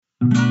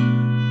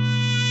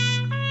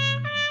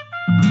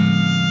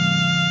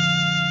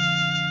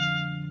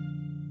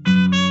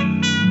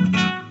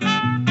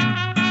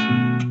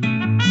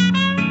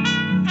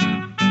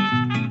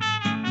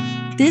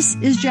This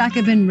is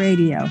Jacobin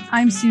Radio.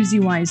 I'm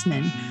Susie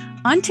Wiseman.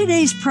 On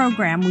today's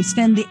program, we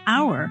spend the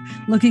hour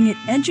looking at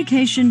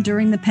education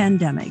during the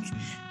pandemic.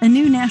 A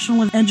new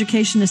National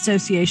Education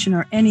Association,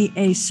 or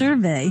NEA,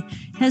 survey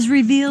has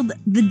revealed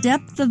the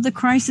depth of the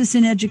crisis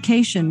in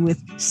education with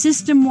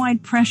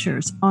system-wide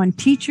pressures on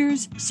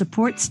teachers,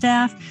 support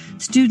staff,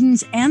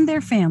 students, and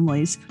their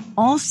families,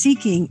 all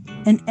seeking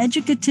an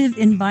educative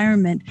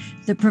environment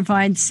that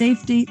provides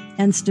safety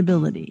and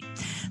stability.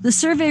 The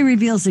survey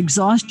reveals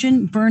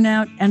exhaustion,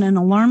 burnout, and an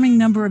alarming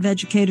number of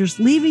educators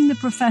leaving the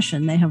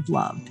profession they have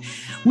loved.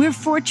 We're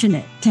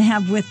fortunate to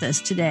have with us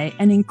today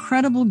an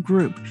incredible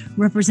group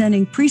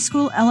representing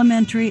preschool,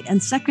 elementary,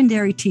 and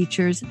secondary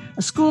teachers,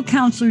 a school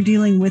counselor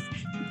dealing with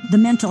the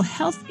mental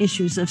health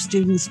issues of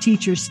students,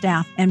 teachers,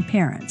 staff, and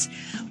parents.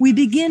 We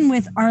begin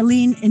with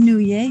Arlene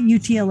Inouye,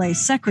 UTLA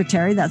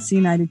secretary. That's the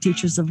United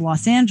Teachers of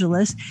Los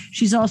Angeles.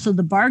 She's also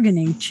the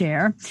bargaining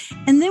chair.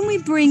 And then we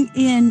bring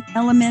in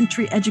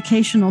elementary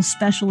educational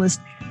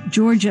specialist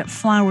Georgia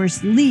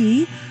Flowers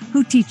Lee,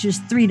 who teaches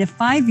 3 to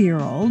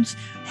 5-year-olds,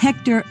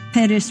 Hector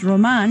Perez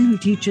Roman, who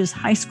teaches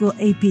high school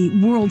AP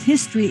World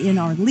History in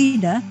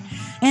Arleta,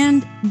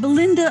 and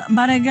Belinda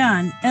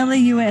Barragan,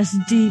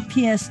 LAUSD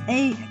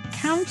PSA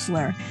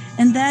counselor,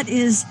 and that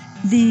is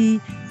the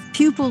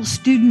pupil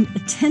student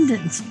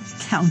attendance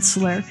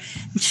counselor.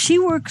 She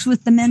works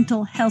with the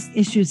mental health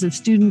issues of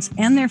students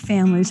and their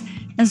families,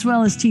 as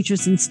well as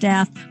teachers and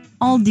staff,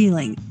 all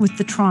dealing with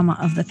the trauma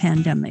of the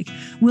pandemic.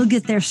 We'll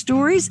get their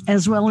stories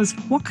as well as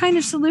what kind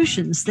of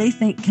solutions they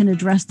think can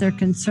address their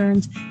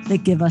concerns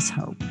that give us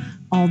hope.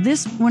 All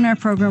this when our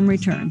program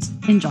returns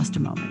in just a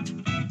moment.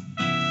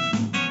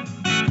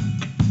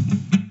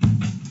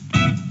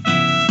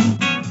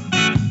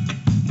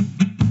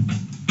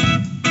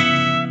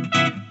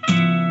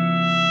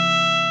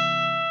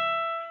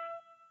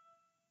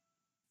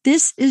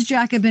 This is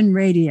Jacobin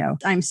Radio.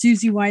 I'm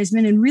Susie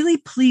Wiseman and really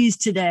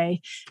pleased today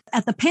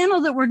at the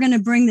panel that we're going to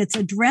bring that's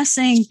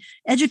addressing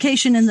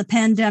education in the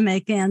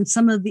pandemic and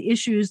some of the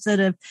issues that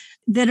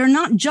are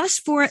not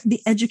just for the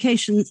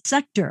education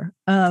sector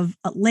of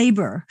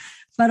labor,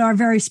 but are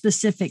very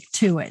specific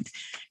to it.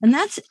 And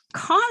that's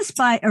caused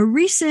by a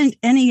recent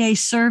NEA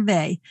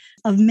survey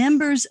of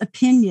members'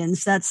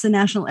 opinions, that's the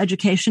National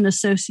Education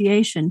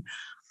Association,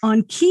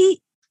 on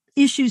key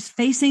issues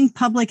facing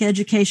public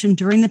education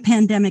during the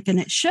pandemic. And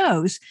it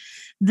shows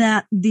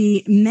that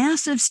the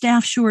massive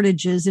staff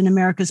shortages in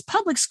America's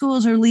public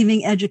schools are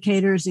leaving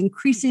educators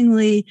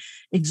increasingly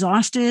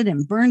exhausted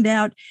and burned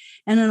out.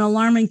 And an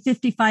alarming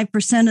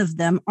 55% of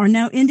them are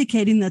now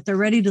indicating that they're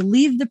ready to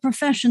leave the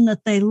profession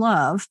that they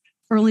love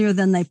earlier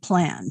than they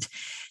planned.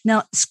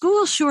 Now,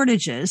 school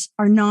shortages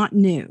are not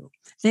new.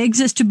 They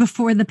existed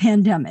before the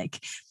pandemic,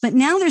 but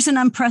now there's an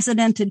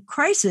unprecedented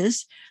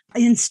crisis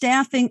in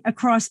staffing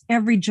across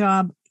every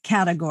job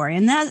category.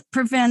 And that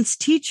prevents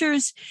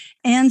teachers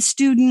and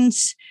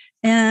students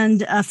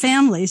and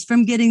families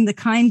from getting the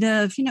kind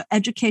of,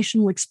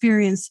 educational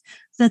experience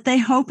that they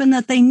hope and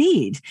that they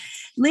need.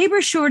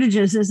 Labor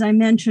shortages, as I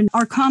mentioned,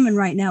 are common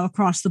right now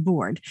across the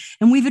board.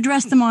 And we've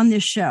addressed them on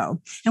this show.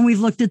 And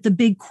we've looked at the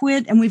big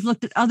quit, and we've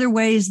looked at other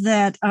ways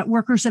that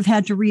workers have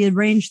had to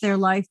rearrange their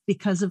life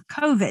because of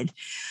COVID.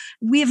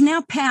 We have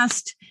now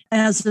passed,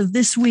 as of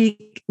this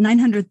week,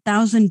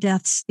 900,000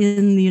 deaths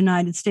in the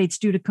United States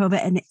due to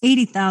COVID and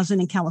 80,000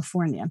 in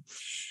California.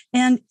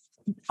 And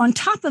on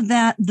top of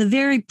that, the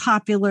very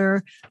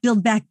popular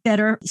Build Back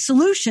Better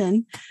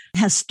solution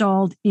has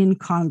stalled in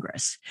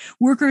Congress.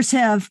 Workers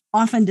have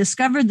often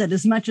discovered that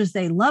as much as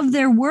they love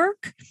their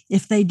work,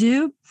 if they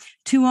do,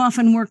 too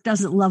often work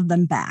doesn't love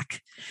them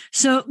back.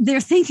 So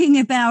they're thinking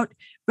about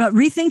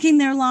rethinking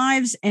their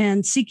lives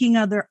and seeking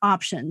other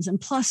options. And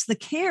plus, the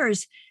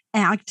CARES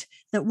Act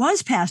that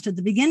was passed at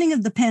the beginning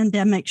of the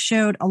pandemic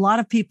showed a lot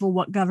of people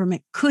what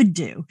government could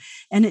do,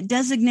 and it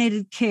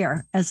designated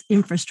care as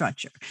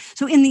infrastructure.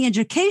 So in the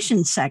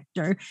education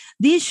sector,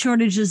 these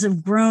shortages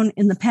have grown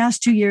in the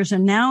past 2 years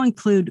and now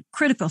include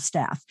critical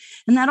staff.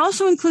 And that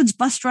also includes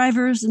bus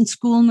drivers and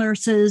school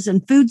nurses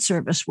and food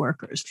service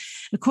workers.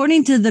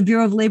 According to the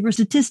Bureau of Labor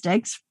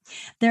Statistics,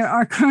 there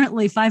are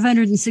currently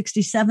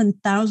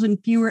 567,000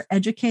 fewer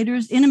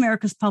educators in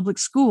America's public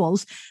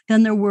schools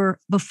than there were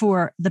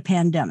before the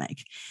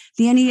pandemic.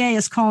 The NEA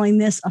is calling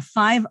this a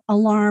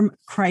 5-alarm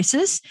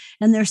crisis,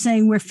 and they're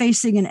saying we're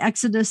facing an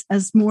exodus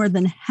as more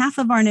than half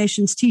of our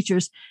nation's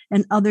teachers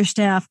and other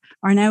staff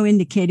are now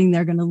indicating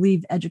they're going to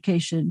leave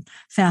education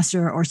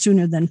faster or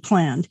sooner than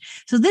planned.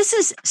 So this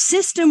is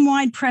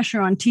system-wide pressure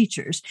on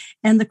teachers,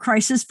 and the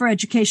crisis for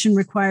education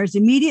requires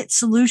immediate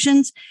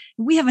solutions.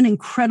 We have an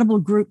incredible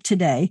group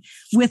today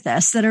with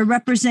us that are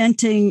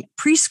representing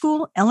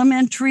preschool,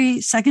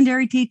 elementary,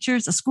 secondary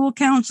teachers, a school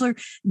counselor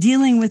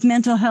dealing with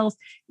mental health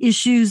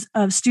issues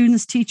of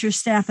students, teachers,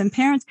 staff, and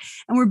parents.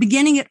 And we're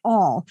beginning it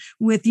all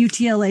with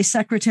UTLA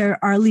Secretary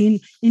Arlene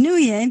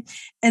Inouye,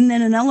 and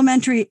then an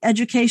elementary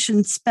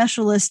education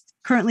specialist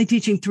currently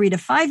teaching 3 to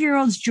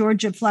 5-year-olds,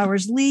 Georgia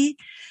Flowers Lee,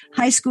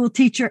 high school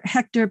teacher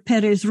Hector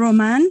Perez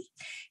Roman,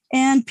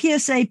 and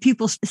PSA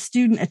Pupil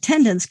Student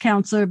Attendance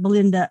Counselor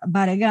Belinda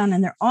Barragan,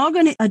 and they're all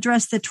going to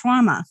address the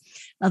trauma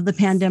of the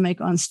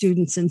pandemic on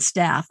students and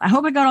staff. I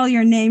hope I got all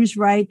your names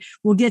right.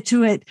 We'll get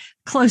to it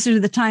closer to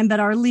the time. But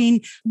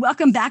Arlene,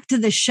 welcome back to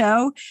the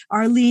show.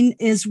 Arlene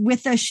is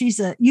with us. She's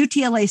a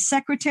UTLA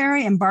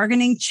secretary and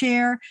bargaining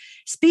chair,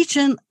 speech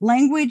and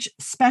language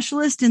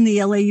specialist in the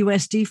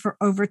LAUSD for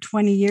over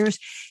 20 years.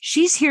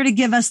 She's here to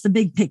give us the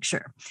big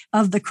picture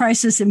of the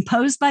crisis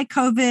imposed by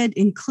COVID,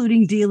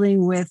 including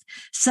dealing with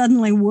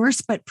suddenly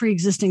worse but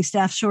pre-existing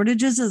staff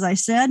shortages, as I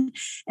said.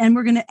 And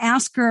we're going to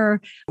ask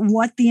her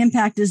what the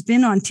impact has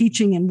been on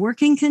teaching and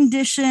working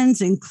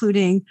conditions,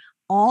 including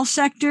all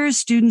sectors,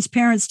 students,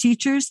 parents,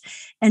 teachers,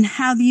 and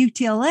how the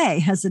UTLA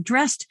has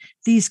addressed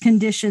these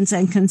conditions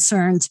and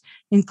concerns,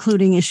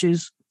 including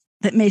issues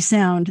that may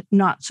sound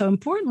not so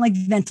important, like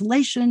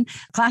ventilation,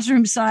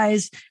 classroom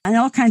size, and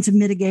all kinds of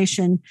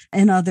mitigation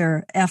and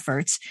other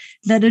efforts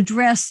that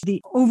address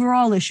the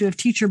overall issue of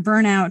teacher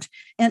burnout.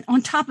 And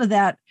on top of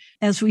that,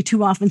 as we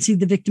too often see,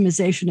 the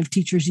victimization of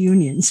teachers'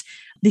 unions,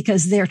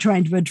 because they're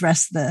trying to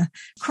address the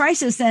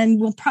crisis.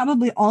 And we'll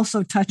probably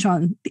also touch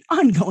on the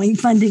ongoing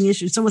funding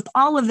issues. So with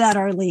all of that,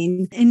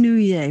 Arlene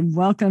Inouye,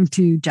 welcome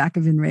to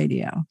Jacobin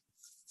Radio.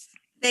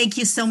 Thank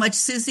you so much,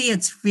 Susie.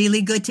 It's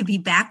really good to be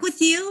back with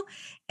you.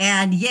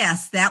 And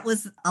yes, that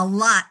was a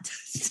lot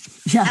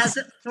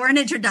for an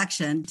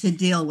introduction to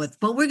deal with,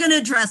 but we're going to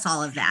address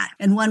all of that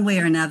in one way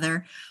or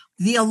another.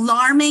 The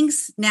alarming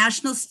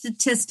national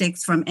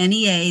statistics from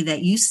NEA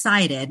that you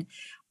cited,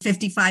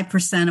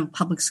 55% of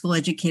public school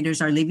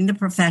educators are leaving the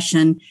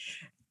profession.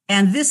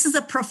 And this is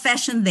a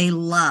profession they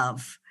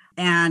love.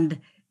 And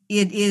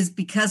it is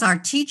because our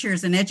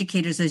teachers and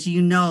educators, as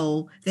you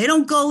know, they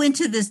don't go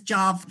into this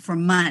job for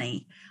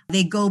money.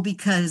 They go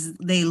because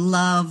they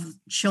love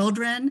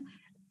children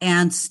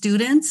and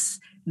students.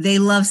 They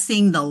love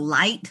seeing the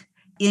light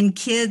in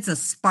kids, a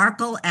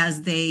sparkle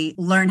as they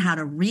learn how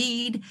to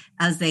read,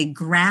 as they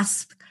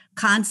grasp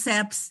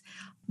concepts.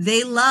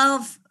 They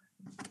love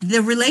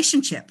the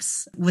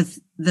relationships with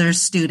their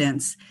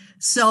students.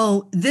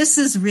 So this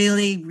is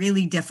really,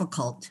 really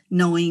difficult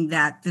knowing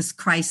that this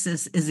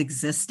crisis is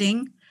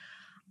existing.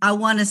 I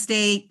want to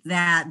state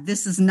that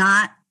this is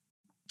not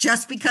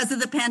just because of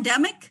the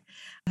pandemic,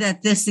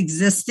 that this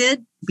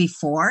existed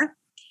before.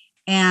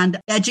 And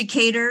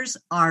educators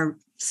are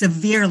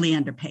severely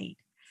underpaid.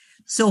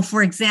 So,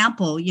 for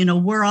example,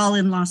 we're all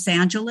in Los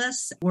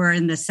Angeles. We're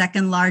in the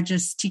second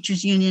largest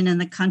teachers union in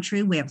the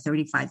country. We have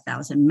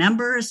 35,000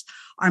 members.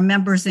 Our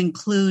members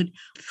include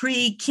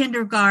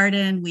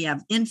pre-kindergarten. We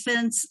have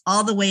infants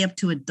all the way up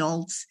to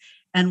adults,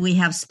 and we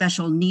have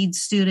special needs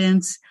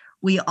students.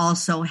 We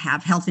also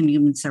have health and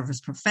human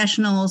service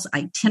professionals,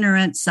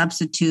 itinerant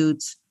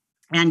substitutes,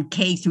 and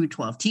K through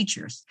 12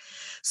 teachers.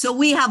 So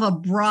we have a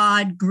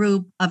broad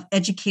group of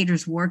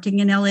educators working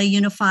in LA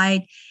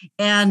Unified,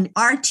 and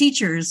our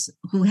teachers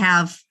who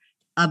have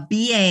a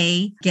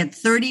BA get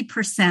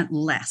 30%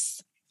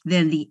 less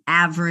than the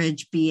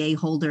average BA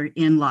holder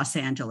in Los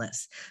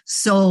Angeles.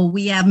 So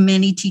we have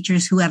many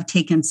teachers who have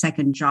taken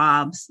second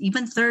jobs,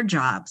 even third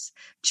jobs,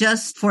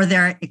 just for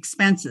their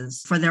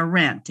expenses, for their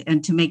rent,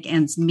 and to make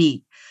ends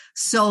meet.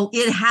 So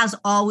it has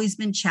always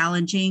been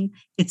challenging.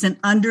 It's an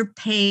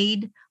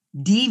underpaid,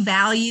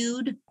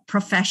 devalued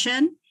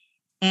profession,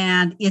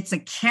 and it's a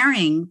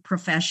caring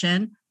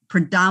profession,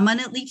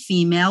 predominantly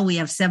female. We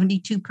have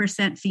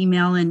 72%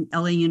 female in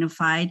LA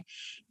Unified.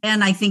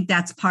 And I think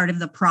that's part of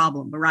the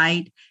problem,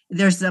 right?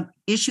 There's an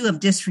issue of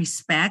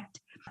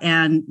disrespect,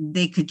 and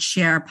they could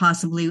share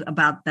possibly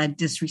about that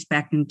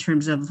disrespect in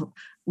terms of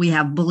we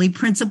have bully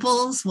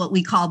principals, what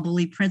we call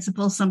bully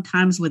principals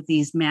sometimes with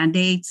these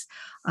mandates.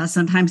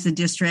 Sometimes the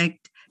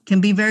district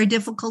can be very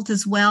difficult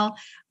as well.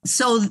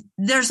 So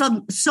there's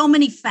so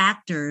many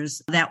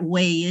factors that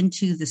weigh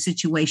into the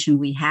situation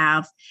we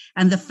have.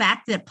 And the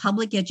fact that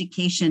public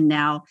education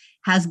now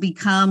has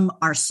become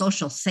our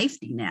social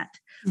safety net.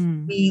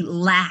 We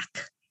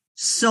lack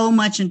so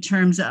much in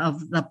terms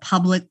of the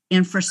public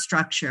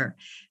infrastructure,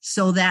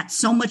 so that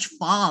so much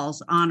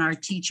falls on our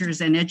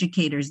teachers and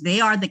educators. They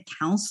are the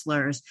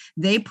counselors.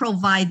 They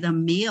provide the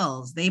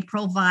meals. They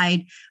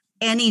provide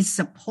any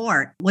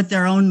support with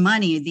their own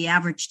money. The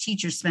average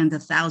teacher spends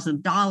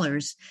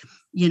 $1,000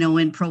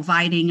 in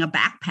providing a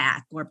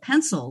backpack or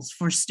pencils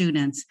for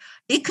students.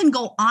 It can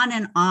go on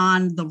and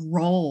on, the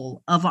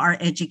role of our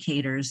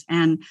educators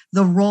and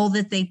the role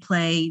that they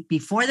play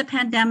before the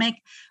pandemic,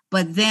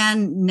 but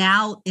then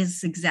now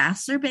is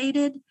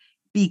exacerbated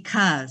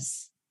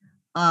because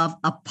of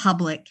a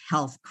public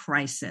health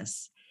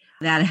crisis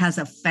that has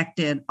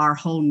affected our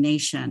whole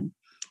nation.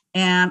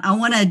 And I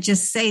want to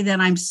just say that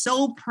I'm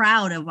so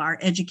proud of our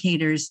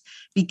educators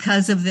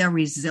because of their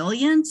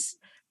resilience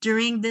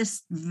during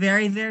this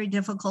very, very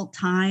difficult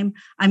time.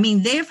 I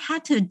mean, they've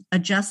had to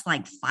adjust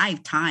like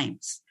 5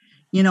 times.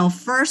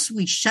 First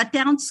we shut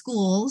down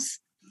schools,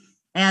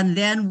 and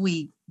then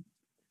we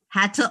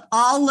had to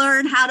all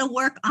learn how to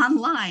work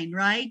online,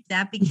 right?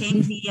 That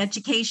became the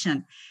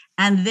education.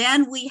 And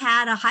then we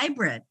had a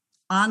hybrid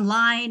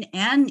online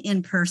and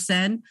in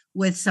person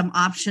with some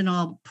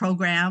optional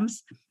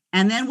programs.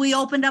 And then we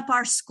opened up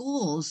our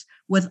schools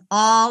with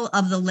all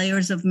of the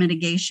layers of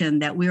mitigation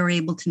that we were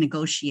able to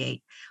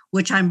negotiate,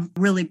 which I'm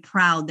really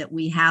proud that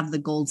we have the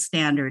gold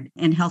standard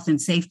in health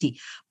and safety.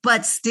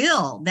 But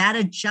still, that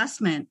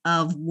adjustment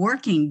of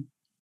working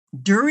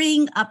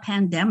during a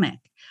pandemic.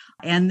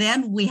 And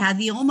then we had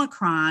the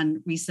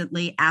Omicron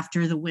recently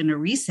after the winter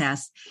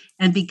recess.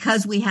 And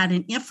because we had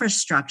an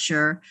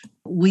infrastructure,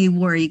 we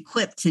were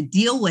equipped to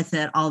deal with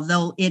it,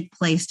 although it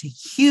placed a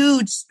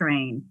huge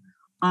strain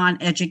on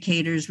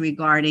educators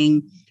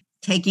regarding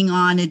taking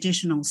on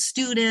additional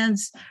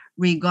students,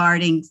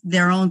 regarding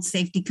their own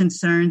safety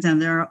concerns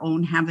and their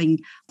own having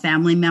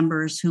family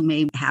members who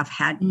may have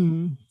had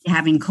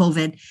having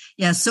COVID.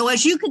 Yeah. So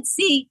as you could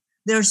see,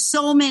 there's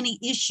so many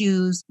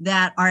issues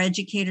that our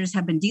educators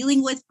have been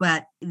dealing with,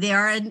 but they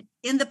are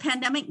in the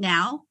pandemic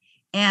now.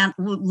 And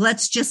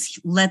let's just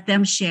let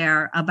them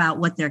share about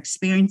what they're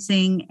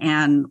experiencing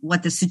and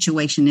what the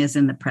situation is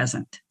in the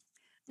present.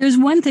 There's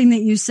one thing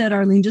that you said,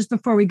 Arlene, just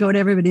before we go to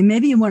everybody,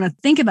 maybe you want to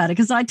think about it,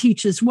 because I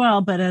teach as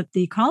well, but at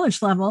the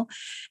college level.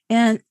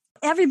 And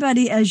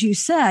everybody, as you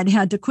said,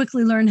 had to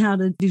quickly learn how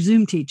to do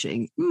Zoom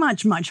teaching.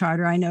 Much, much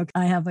harder. I know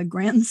I have a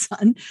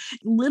grandson.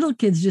 Little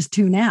kids just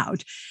tune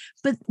out.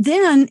 But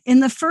then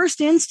in the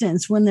first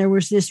instance, when there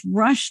was this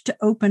rush to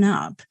open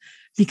up,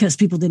 because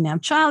people didn't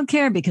have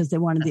childcare, because they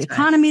wanted the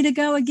economy to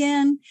go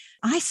again,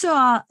 I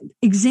saw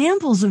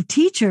examples of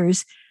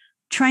teachers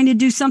trying to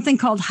do something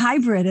called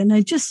hybrid. And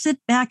I just sit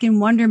back in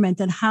wonderment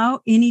at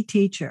how any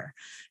teacher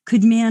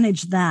could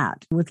manage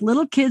that with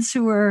little kids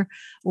who are,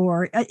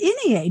 or at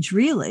any age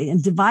really,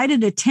 and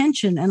divided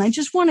attention. And I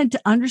just wanted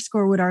to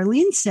underscore what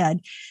Arlene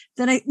said,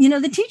 that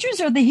the teachers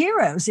are the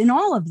heroes in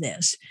all of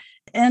this.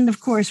 And of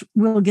course,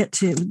 we'll get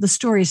to the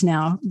stories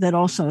now that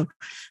also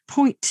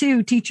point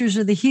to teachers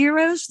are the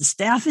heroes, the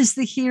staff is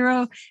the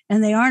hero,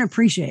 and they aren't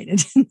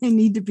appreciated. They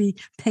need to be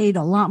paid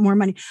a lot more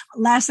money.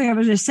 Last thing I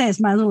was going to say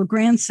is my little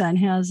grandson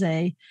has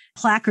a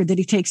placard that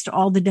he takes to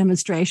all the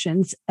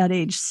demonstrations at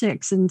age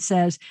 6 and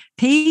says,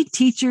 pay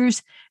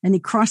teachers, and he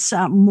crosses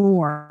out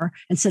more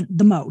and said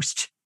the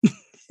most.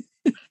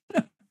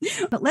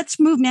 But let's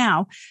move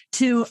now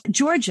to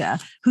Georgia,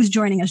 who's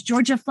joining us.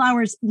 Georgia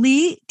Flowers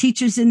Lee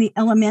teaches in the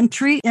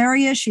elementary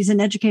area. She's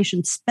an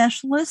education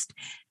specialist,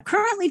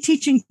 currently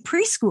teaching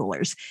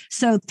preschoolers,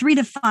 so 3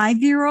 to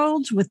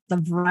 5-year-olds with a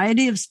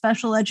variety of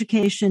special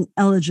education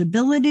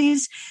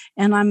eligibilities.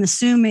 And I'm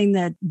assuming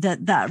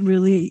that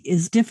really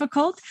is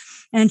difficult.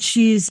 And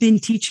she's been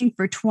teaching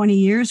for 20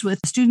 years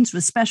with students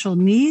with special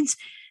needs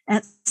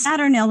at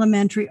Saturn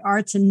Elementary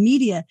Arts and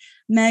Media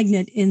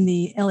Magnet in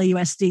the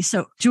LAUSD.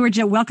 So,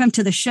 Georgia, welcome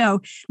to the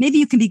show. Maybe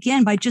you can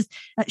begin by just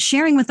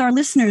sharing with our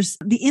listeners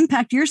the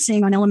impact you're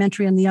seeing on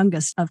elementary and the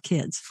youngest of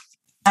kids.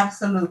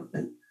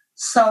 Absolutely.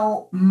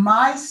 So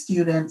my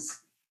students,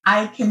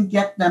 I can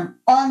get them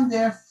on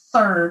their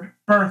 3rd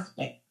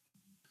birthday.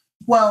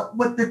 Well,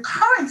 with the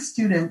current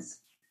students,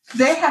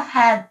 they have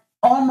had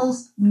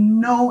almost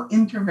no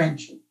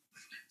intervention.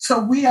 So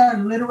we are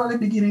literally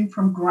beginning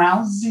from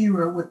ground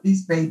zero with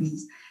these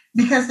babies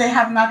because they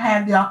have not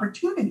had the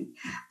opportunity.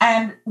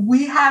 And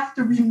we have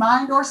to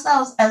remind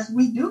ourselves as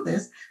we do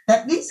this,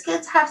 that these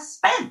kids have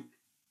spent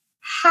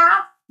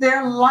half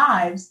their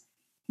lives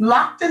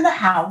locked in the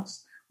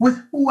house with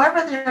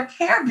whoever their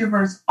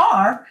caregivers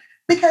are,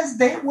 because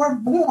they were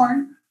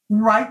born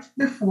right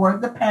before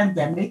the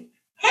pandemic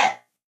hit.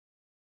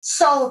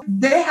 So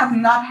they have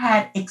not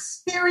had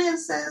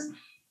experiences.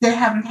 They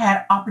haven't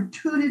had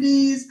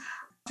opportunities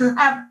to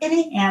have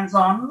any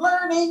hands-on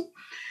learning.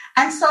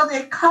 And so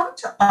they come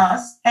to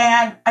us.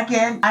 And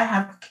again, I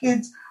have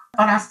kids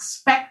on a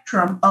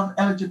spectrum of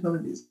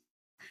eligibilities,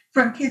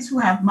 from kids who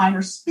have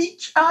minor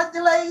speech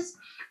delays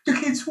to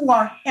kids who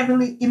are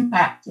heavily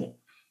impacted.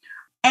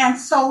 And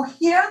so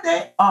here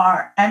they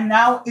are. And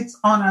now it's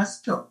on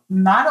us to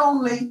not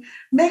only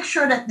make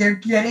sure that they're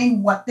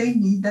getting what they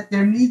need, that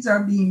their needs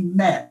are being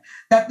met,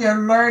 that they're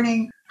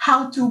learning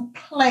how to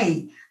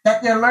play,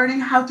 that they're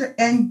learning how to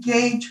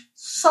engage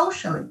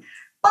socially.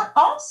 But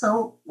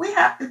also, we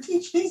have to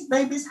teach these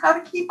babies how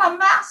to keep a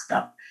mask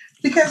up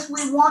because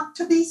we want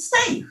to be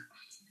safe.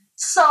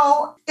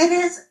 So it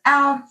is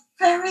a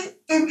very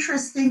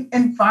interesting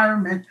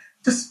environment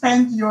to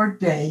spend your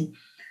day.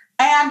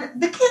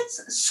 And the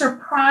kids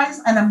surprise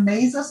and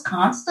amaze us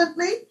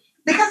constantly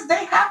because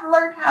they have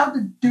learned how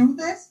to do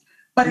this.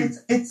 But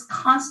it's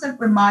constant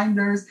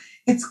reminders,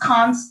 it's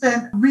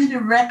constant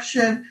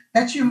redirection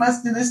that you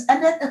must do this.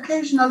 And then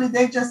occasionally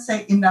they just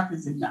say enough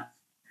is enough.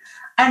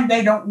 And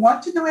they don't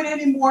want to do it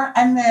anymore.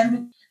 And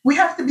then we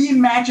have to be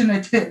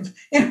imaginative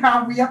in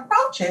how we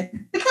approach it.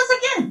 Because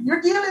again,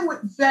 you're dealing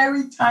with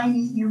very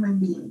tiny human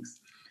beings.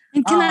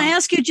 And can I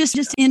ask you just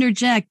to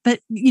interject, but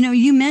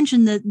you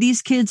mentioned that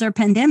these kids are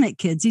pandemic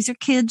kids. These are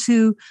kids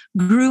who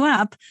grew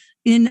up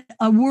in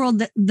a world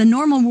that the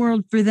normal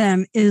world for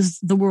them is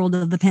the world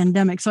of the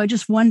pandemic. So I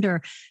just wonder,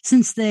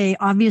 since they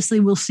obviously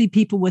will see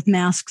people with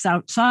masks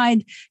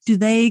outside, do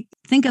they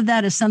think of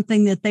that as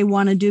something that they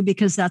want to do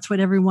because that's what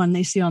everyone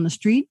they see on the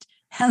street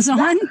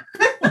hands-on?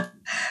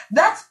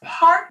 That's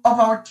part of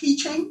our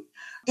teaching,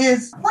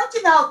 is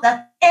pointing out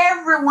that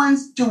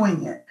everyone's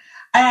doing it.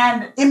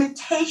 And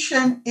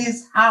imitation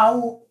is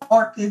how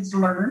our kids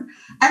learn.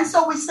 And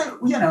so we say,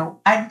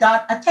 I've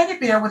got a teddy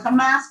bear with a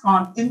mask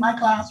on in my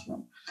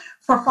classroom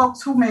for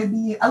folks who may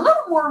be a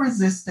little more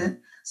resistant.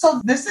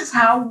 So this is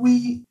how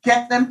we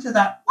get them to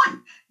that point.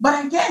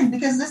 But again,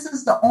 because this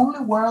is the only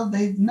world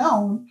they've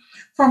known,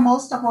 for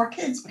most of our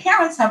kids,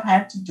 parents have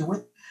had to do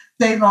it.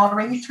 They've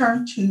already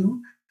turned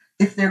 2.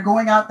 If they're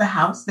going out the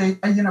house, they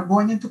are,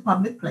 going into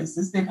public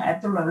places, they've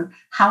had to learn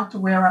how to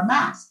wear a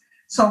mask.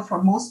 So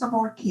for most of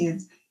our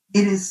kids,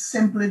 it is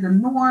simply the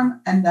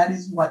norm, and that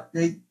is what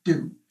they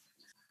do.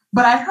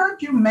 But I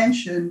heard you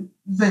mention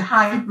the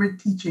hybrid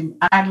teaching.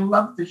 I'd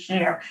love to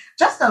share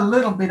just a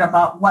little bit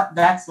about what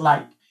that's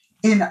like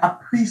in a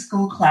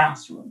preschool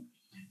classroom.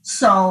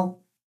 So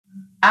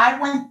I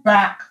went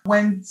back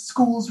when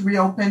schools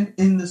reopened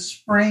in the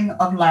spring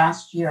of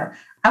last year.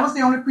 I was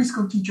the only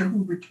preschool teacher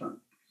who returned.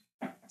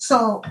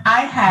 So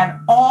I had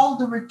all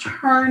the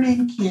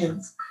returning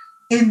kids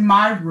in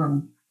my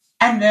room.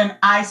 And then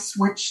I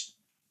switched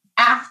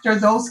after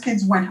those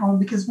kids went home,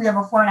 because we have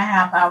a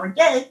 4.5-hour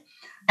day.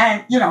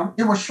 And,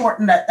 it was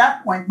shortened at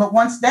that point. But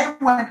once they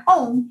went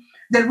home,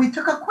 then we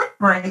took a quick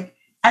break.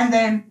 And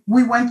then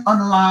we went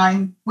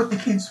online with the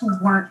kids who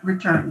weren't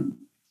returning.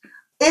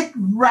 It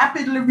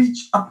rapidly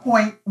reached a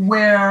point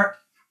where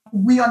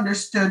we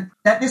understood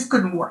that this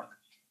couldn't work.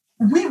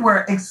 We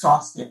were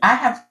exhausted. I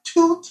have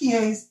 2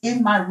 TAs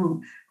in my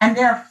room, and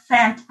they're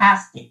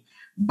fantastic.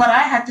 But I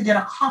had to get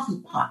a coffee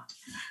pot,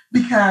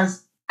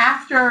 because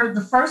after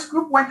the first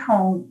group went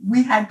home,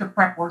 we had to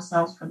prep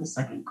ourselves for the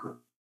second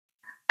group.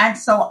 And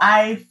so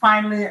I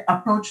finally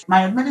approached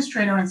my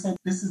administrator and said,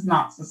 this is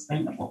not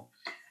sustainable.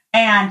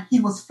 And he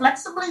was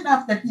flexible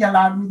enough that he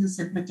allowed me to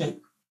simply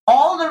take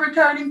all the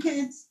returning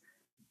kids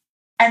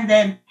and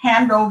then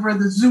hand over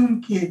the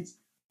Zoom kids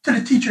to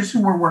the teachers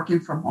who were working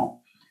from home.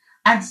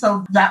 And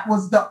so that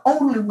was the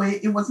only way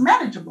it was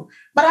manageable.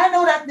 But I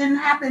know that didn't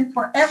happen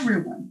for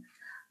everyone.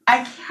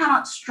 I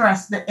cannot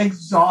stress the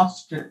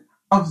exhaustion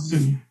of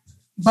Zoom,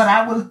 but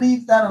I will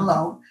leave that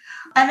alone.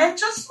 And then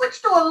just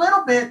switch to a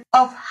little bit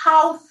of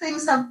how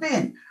things have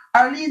been.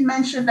 Arlene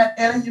mentioned that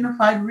LA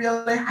Unified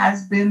really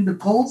has been the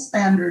gold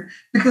standard,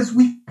 because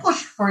we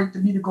pushed for it to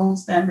be the gold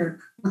standard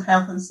with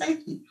health and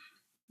safety.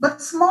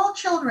 But small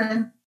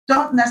children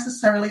don't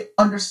necessarily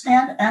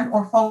understand and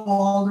or follow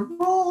all the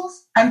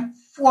rules. And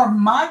for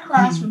my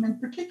classroom in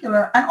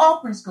particular, and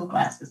all preschool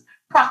classes,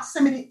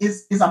 proximity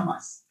is a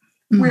must.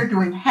 We're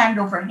doing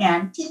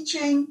hand-over-hand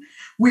teaching.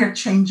 We're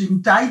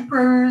changing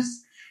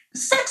diapers.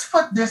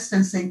 6-foot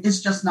distancing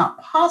is just not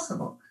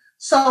possible.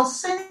 So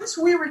since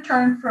we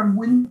returned from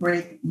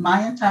windbreak,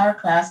 my entire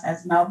class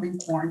has now been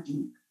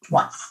quarantined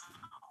twice.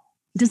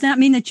 Does that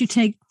mean that you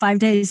take 5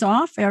 days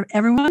off,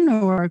 everyone,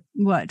 or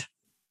what?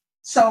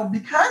 So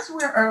because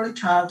we're early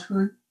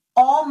childhood,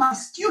 all my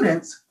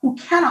students who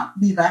cannot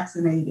be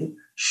vaccinated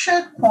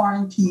should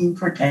quarantine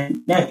for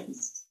 10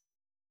 days.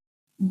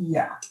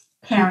 Yeah,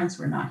 parents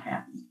were not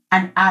happy.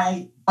 And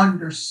I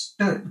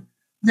understood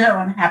their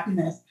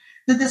unhappiness.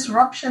 The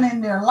disruption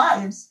in their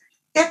lives,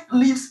 it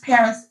leaves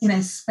parents in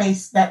a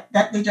space that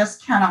they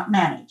just cannot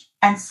manage.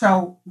 And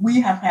so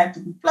we have had to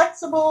be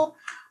flexible.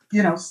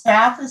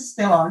 Staff is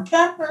still on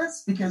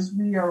campus because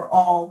we are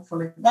all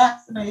fully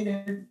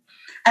vaccinated.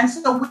 And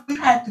so we've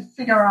had to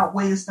figure out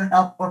ways to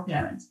help our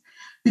parents,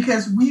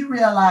 because we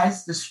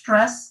realize the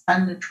stress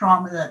and the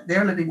trauma that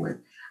they're living with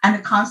and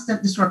the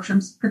constant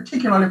disruptions,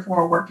 particularly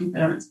for our working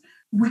parents.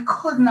 We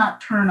could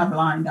not turn a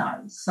blind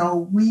eye.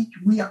 So we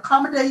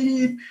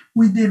accommodated,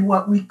 we did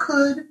what we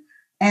could.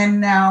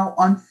 And now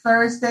on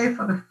Thursday,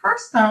 for the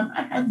first time,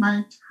 I had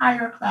my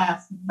entire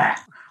class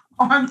back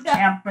on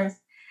campus.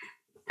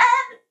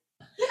 And,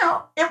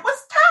 it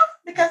was tough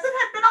because it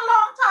had been a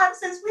long time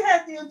since we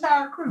had the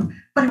entire crew.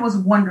 But it was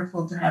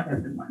wonderful to have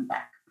everyone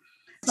back.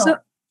 So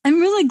I'm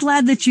really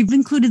glad that you've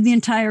included the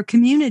entire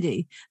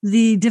community.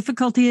 The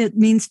difficulty it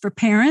means for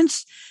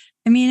parents.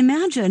 I mean,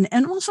 imagine.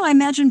 And also I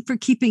imagine for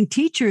keeping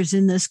teachers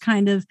in this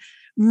kind of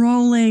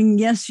rolling,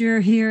 yes,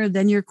 you're here,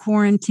 then you're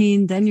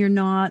quarantined, then you're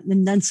not,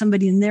 and then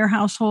somebody in their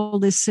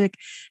household is sick.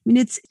 I mean,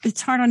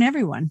 it's hard on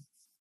everyone.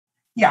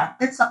 Yeah,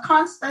 it's a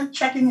constant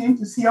checking in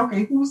to see,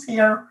 okay, who's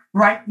here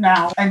right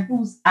now and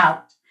who's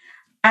out.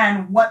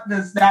 And what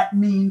does that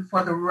mean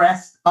for the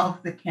rest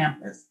of the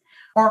campus?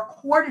 Or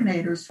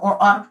coordinators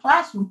or out of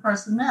classroom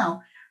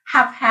personnel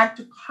have had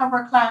to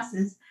cover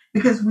classes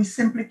because we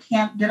simply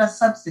can't get a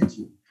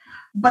substitute.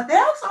 But they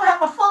also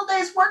have a full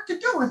day's work to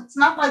do. It's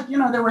not like,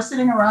 they were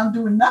sitting around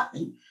doing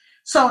nothing.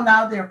 So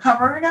now they're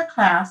covering a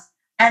class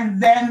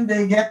and then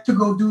they get to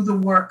go do the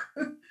work.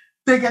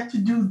 They get to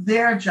do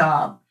their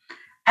job.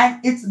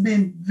 And it's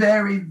been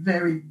very,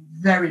 very,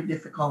 very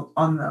difficult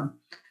on them.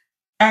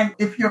 And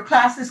if your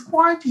class is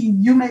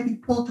quarantined, you may be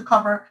pulled to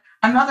cover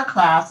another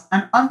class,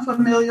 an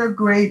unfamiliar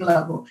grade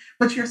level,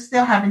 but you're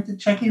still having to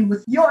check in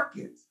with your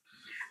kids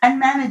and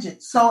manage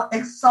it. So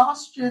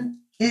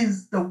exhaustion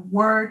is the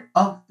word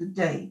of the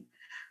day.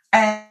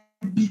 And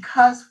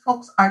because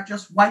folks are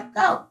just wiped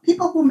out.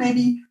 People who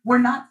maybe were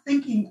not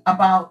thinking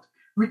about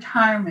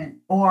retirement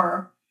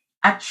or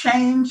a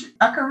change,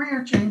 a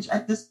career change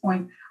at this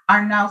point,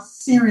 are now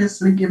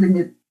seriously giving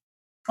it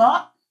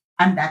thought,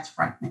 and that's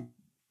frightening.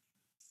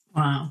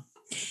 Wow.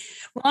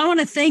 Well, I want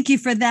to thank you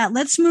for that.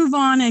 Let's move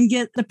on and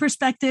get the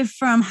perspective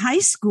from high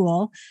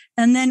school,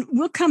 and then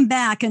we'll come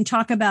back and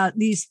talk about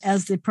these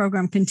as the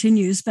program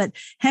continues. But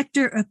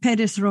Hector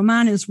Perez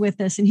Roman is with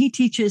us, and he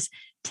teaches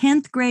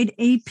 10th grade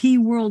AP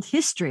World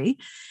History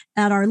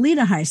at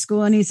Arleta High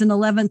School, and he's an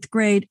 11th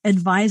grade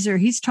advisor.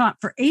 He's taught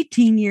for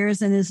 18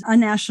 years and is a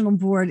national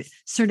board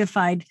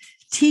certified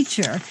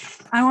teacher.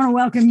 I want to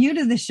welcome you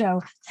to the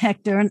show,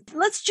 Hector. And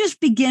let's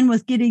just begin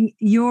with getting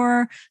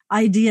your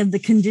idea of the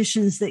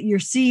conditions that you're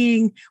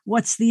seeing.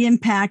 What's the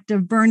impact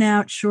of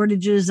burnout,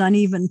 shortages,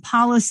 uneven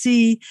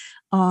policy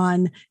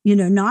on,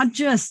 not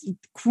just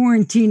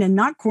quarantine and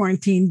not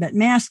quarantine, but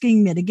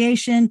masking,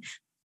 mitigation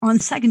on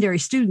secondary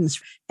students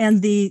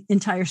and the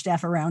entire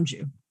staff around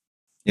you?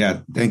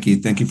 Yeah, thank you.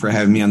 Thank you for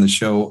having me on the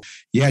show.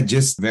 Yeah,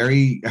 just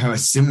very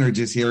similar,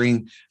 just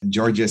hearing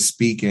Georgia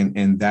speak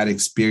and that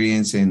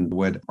experience and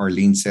what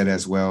Arlene said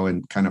as well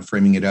and kind of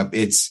framing it up.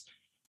 It's,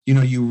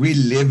 you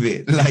relive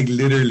it, like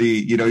literally,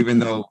 even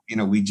though,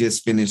 we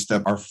just finished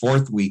up our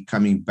 4th week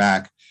coming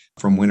back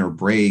from winter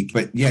break.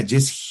 But yeah,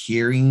 just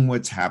hearing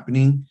what's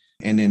happening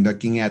and then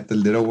looking at the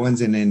little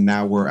ones. And then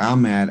now where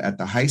I'm at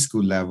the high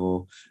school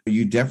level,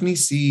 you definitely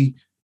see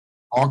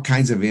all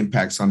kinds of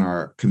impacts on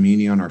our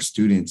community, on our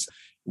students.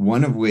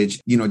 One of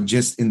which,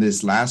 just in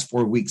this last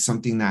 4 weeks,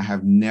 something that I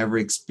have never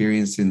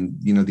experienced in,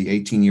 the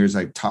 18 years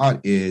I've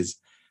taught is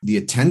the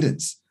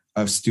attendance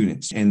of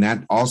students. And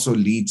that also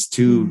leads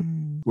to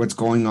what's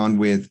going on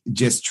with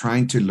just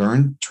trying to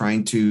learn,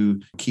 trying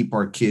to keep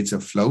our kids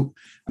afloat,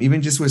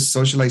 even just with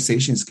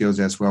socialization skills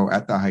as well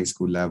at the high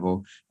school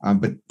level.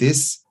 But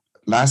this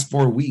last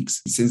 4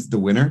 weeks since the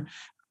winter,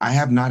 I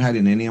have not had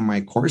in any of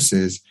my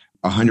courses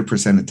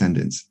 100%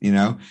 attendance,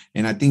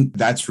 and I think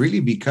that's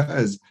really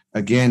because,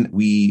 again,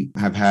 we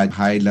have had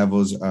high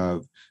levels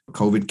of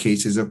COVID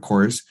cases, of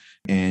course,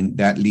 and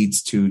that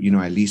leads to,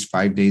 at least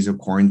 5 days of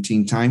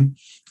quarantine time.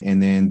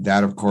 And then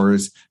that, of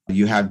course,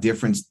 you have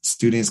different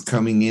students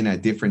coming in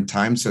at different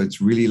times. So it's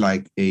really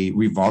like a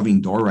revolving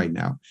door right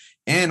now.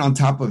 And on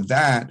top of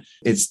that,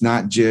 it's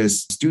not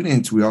just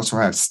students. We also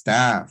have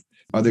staff,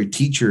 other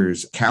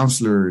teachers,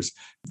 counselors,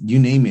 you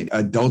name it,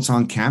 adults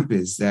on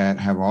campus that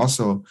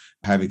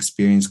have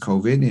experienced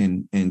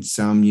COVID and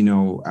some,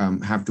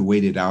 have to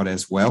wait it out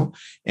as well.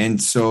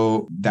 And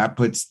so that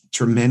puts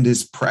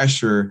tremendous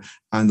pressure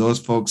on those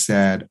folks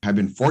that have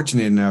been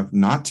fortunate enough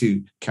not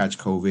to catch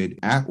COVID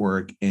at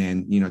work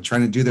and,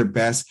 trying to do their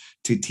best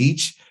to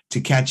teach,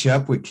 to catch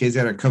up with kids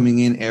that are coming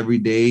in every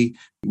day.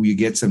 You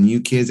get some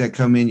new kids that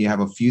come in, you have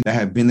a few that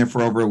have been there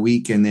for over a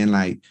week and then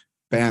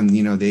bam,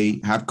 they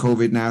have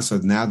COVID now. So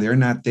now they're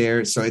not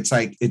there. So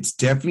it's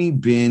definitely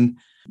been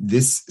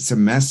this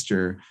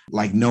semester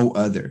like no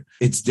other.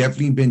 It's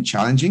definitely been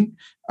challenging.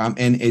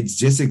 And it's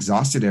just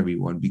exhausted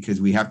everyone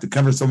because we have to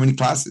cover so many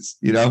classes,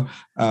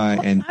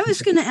 And I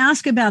was going to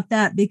ask about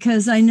that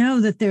because I know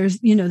that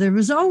there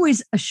was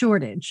always a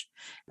shortage.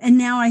 And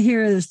now I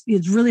hear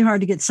it's really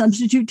hard to get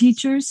substitute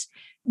teachers,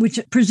 which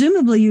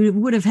presumably you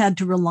would have had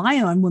to rely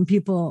on when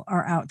people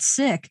are out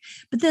sick.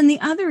 But then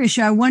the other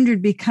issue, I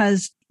wondered,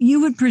 because you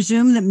would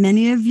presume that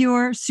many of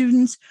your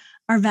students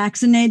are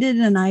vaccinated.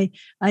 And I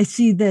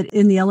see that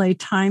in the LA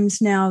Times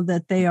now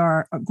that they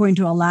are going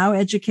to allow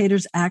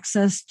educators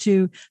access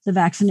to the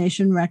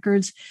vaccination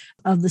records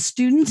of the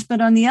students. But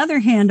on the other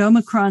hand,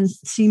 Omicron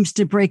seems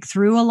to break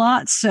through a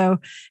lot. So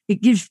it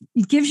gives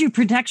you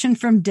protection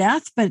from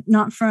death, but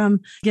not from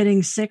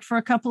getting sick for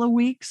a couple of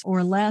weeks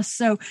or less.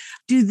 So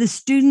do the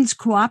students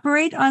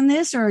cooperate on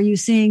this? Or are you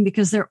seeing,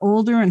 because they're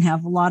older and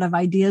have a lot of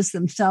ideas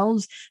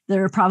themselves that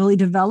are probably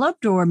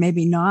developed or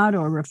maybe not,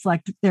 or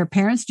reflect their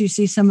parents? Do you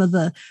see some of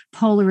the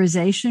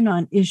polarization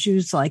on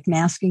issues like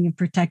masking and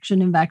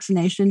protection and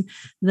vaccination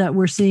that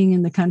we're seeing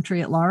in the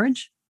country at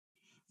large?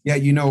 Yeah,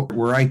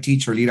 where I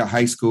teach, Arleta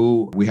High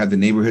School, we have the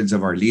neighborhoods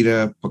of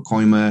Arleta,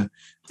 Pacoima,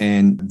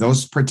 and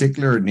those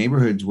particular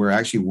neighborhoods were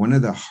actually one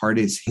of the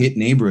hardest hit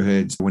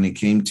neighborhoods when it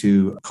came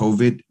to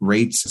COVID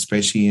rates,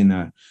 especially in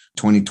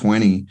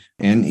 2020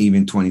 and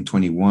even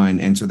 2021.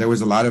 And so there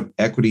was a lot of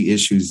equity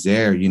issues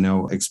there,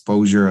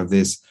 exposure of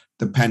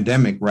the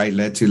pandemic, right,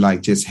 led to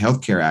just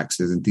healthcare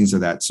access and things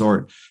of that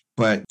sort.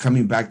 But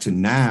coming back to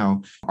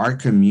now, our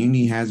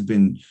community has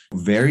been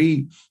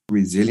very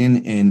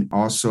resilient. And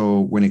also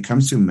when it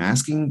comes to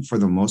masking, for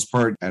the most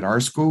part at our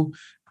school,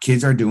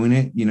 kids are doing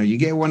it. You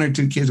get one or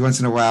two kids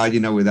once in a while,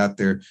 without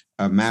their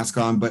mask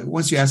on. But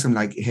once you ask them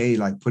hey,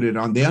 put it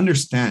on, they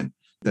understand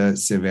the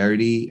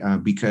severity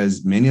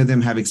because many of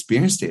them have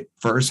experienced it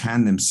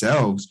firsthand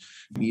themselves.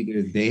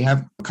 Either they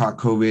have caught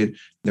COVID,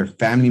 their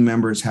family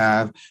members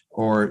have,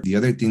 or the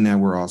other thing that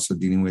we're also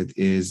dealing with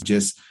is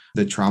just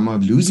the trauma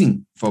of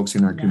losing folks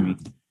in our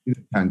community through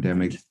the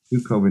pandemic,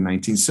 through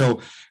COVID-19. So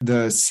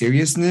the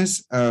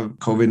seriousness of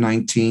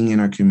COVID-19 in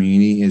our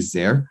community is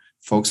there.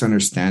 folks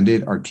understand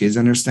it, our kids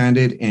understand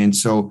it. And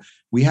so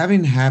we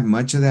haven't had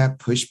much of that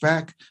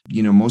pushback.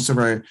 Most of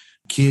our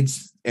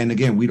kids, and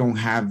again, we don't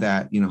have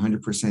that,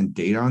 100%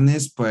 data on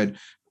this, but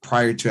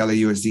prior to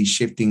LAUSD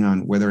shifting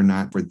on whether or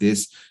not for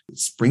this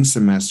spring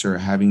semester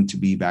having to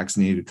be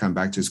vaccinated to come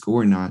back to school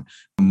or not,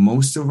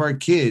 most of our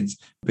kids,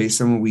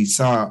 based on what we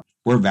saw,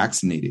 were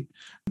vaccinated.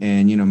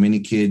 And, many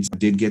kids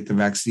did get the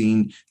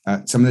vaccine.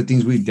 Some of the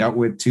things we've dealt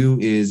with, too,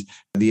 is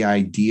the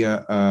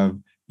idea of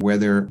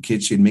whether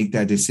kids should make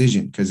that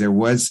decision, because there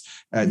was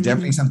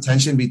definitely some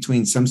tension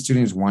between some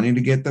students wanting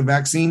to get the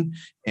vaccine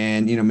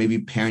and, maybe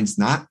parents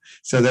not.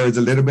 So there was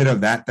a little bit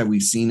of that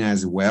we've seen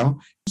as well.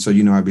 So,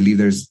 I believe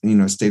there's,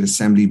 a state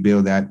assembly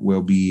bill that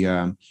will be,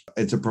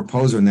 it's a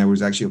proposal, and there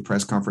was actually a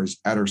press conference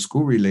at our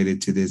school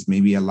related to this,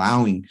 maybe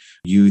allowing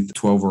youth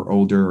 12 or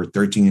older or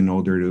 13 and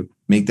older to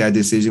make that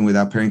decision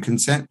without parent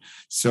consent.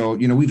 So,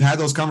 we've had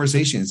those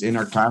conversations in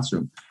our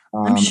classroom.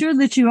 I'm sure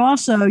that you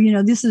also,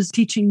 this is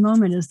teaching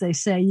moment, as they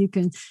say. You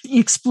can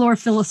explore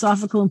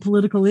philosophical and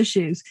political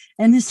issues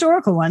and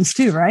historical ones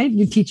too, right?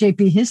 You teach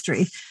AP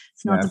history.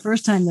 It's not the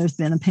first time there's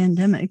been a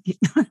pandemic,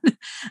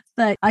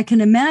 but I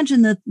can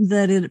imagine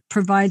that it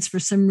provides for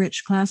some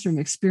rich classroom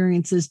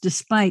experiences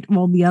despite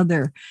all the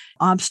other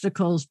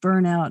obstacles,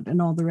 burnout,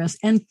 and all the rest,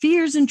 and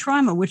fears and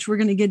trauma, which we're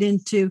going to get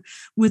into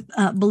with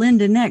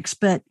Belinda next.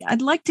 But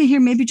I'd like to hear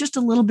maybe just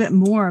a little bit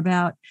more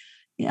about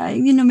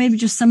maybe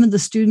just some of the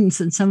students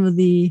and some of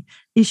the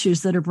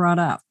issues that are brought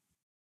up.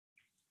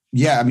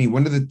 Yeah, I mean,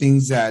 one of the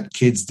things that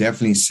kids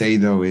definitely say,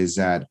 though, is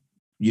that,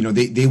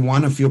 they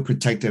want to feel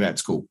protected at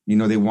school.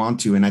 They want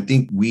to. And I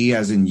think we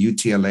as in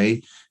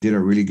UTLA did a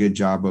really good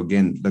job.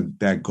 Again,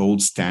 that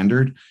gold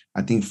standard.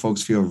 I think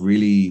folks feel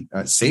really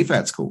safe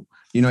at school.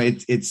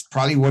 It's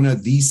probably one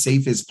of the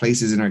safest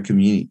places in our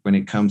community when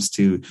it comes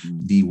to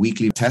the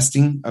weekly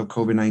testing of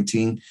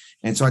COVID-19.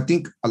 And so I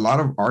think a lot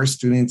of our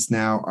students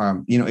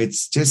now,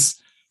 it's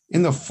just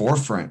in the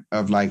forefront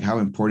of like how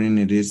important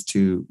it is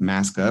to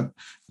mask up.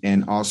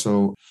 And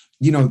also,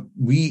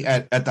 we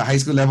at the high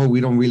school level,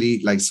 we don't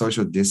really like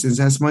social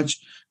distance as much.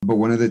 But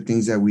one of the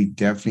things that we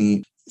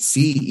definitely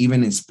see,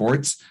 even in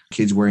sports,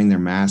 kids wearing their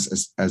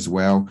masks as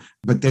well.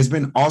 But there's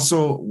been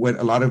also what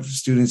a lot of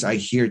students I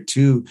hear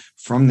too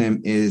from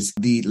them is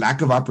the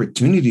lack of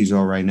opportunities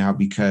all right now,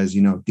 because,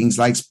 things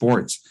like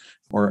sports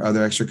or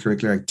other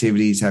extracurricular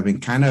activities have been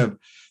kind of,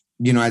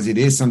 as it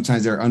is,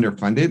 sometimes they're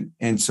underfunded.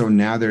 And so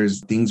now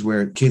there's things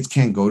where kids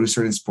can't go to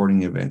certain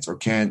sporting events or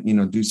can't,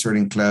 do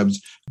certain clubs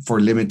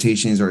for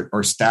limitations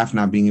or staff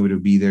not being able to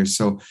be there.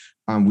 So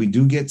we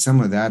do get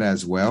some of that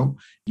as well,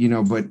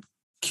 but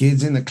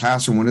kids in the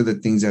classroom, one of the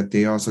things that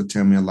they also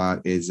tell me a lot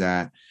is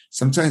that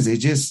sometimes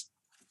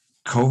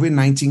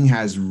COVID-19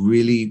 has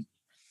really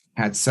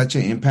had such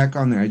an impact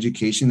on their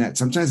education that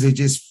sometimes they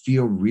just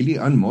feel really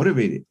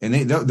unmotivated. And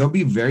they'll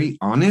be very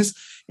honest.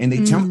 And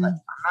they tell me, like,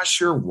 I'm not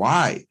sure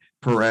why,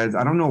 Perez.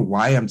 I don't know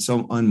why I'm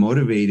so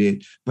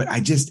unmotivated, but I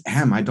just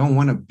am. I don't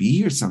want to be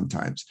here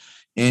sometimes.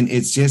 And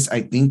it's just,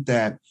 I think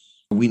that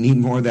we need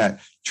more of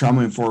that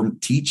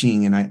trauma-informed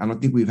teaching. And I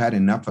don't think we've had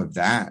enough of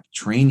that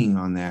training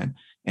on that.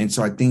 And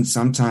so I think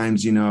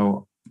sometimes,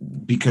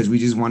 because we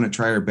just want to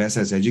try our best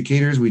as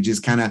educators, we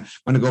just kind of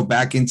want to go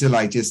back into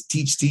like just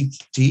teach,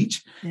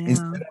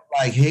 instead of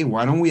like, hey,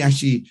 why don't we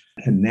actually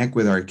connect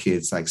with our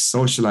kids, like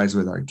socialize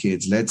with our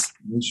kids? Let's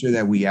make sure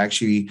that we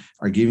actually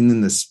are giving them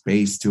the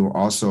space to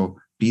also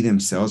be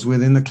themselves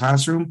within the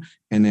classroom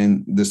and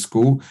then the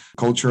school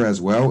culture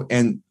as well.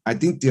 And I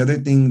think the other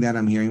thing that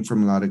I'm hearing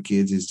from a lot of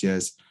kids is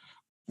just,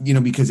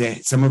 because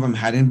some of them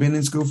hadn't been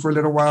in school for a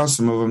little while,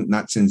 some of them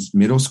not since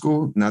middle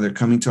school. Now they're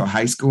coming to a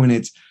high school, and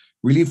it's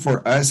really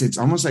for us, it's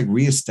almost like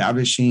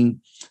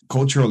reestablishing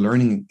cultural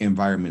learning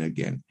environment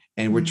again.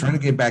 And we're trying to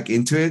get back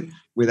into it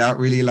without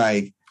really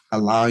like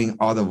allowing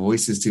all the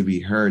voices to be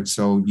heard.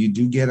 So you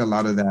do get a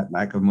lot of that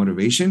lack of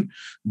motivation,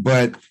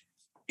 but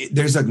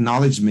there's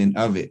acknowledgement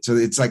of it. So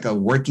it's like a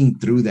working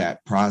through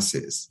that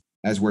process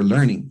as we're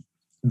learning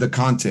the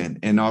content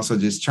and also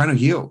just trying to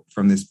heal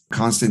from this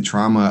constant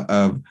trauma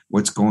of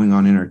what's going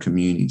on in our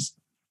communities.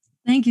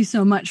 Thank you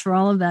so much for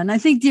all of that. And I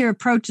think your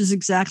approach is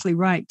exactly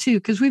right, too,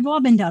 because we've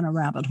all been down a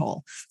rabbit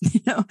hole,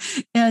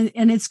 and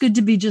it's good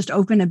to be just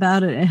open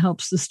about it. It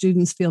helps the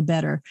students feel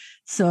better.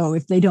 So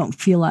if they don't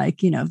feel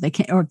like,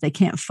 if they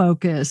can't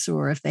focus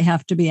or if they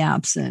have to be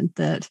absent,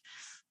 that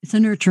it's a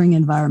nurturing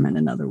environment,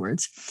 in other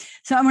words.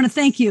 So I want to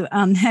thank you,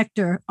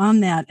 Hector,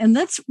 on that. And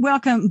let's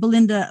welcome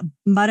Belinda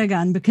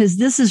Barragan, because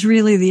this is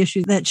really the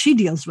issue that she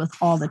deals with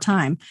all the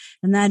time.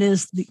 And that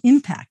is the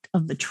impact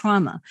of the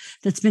trauma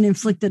that's been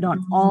inflicted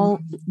on all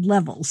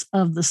levels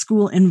of the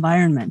school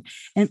environment.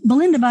 And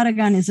Belinda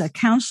Barragan is a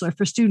counselor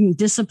for student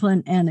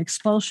discipline and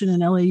expulsion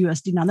in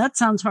LAUSD. Now, that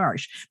sounds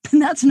harsh, but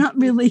that's not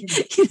really,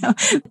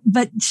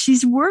 but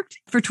she's worked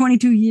for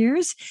 22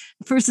 years,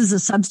 first as a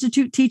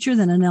substitute teacher,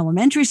 then an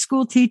elementary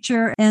school teacher,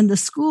 and the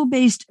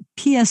school-based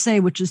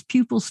PSA, which is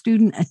pupil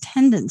student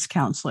attendance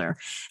counselor.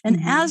 And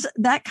as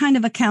that kind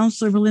kind of a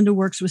counselor. Belinda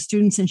works with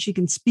students, and she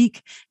can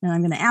speak, and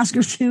I'm going to ask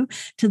her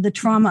to the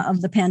trauma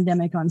of the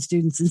pandemic on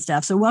students and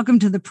staff. So welcome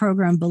to the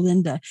program,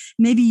 Belinda.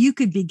 Maybe you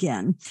could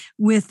begin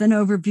with an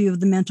overview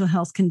of the mental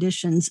health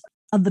conditions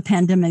of the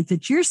pandemic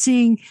that you're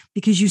seeing,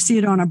 because you see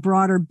it on a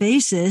broader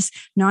basis,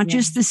 not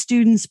just the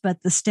students,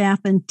 but the staff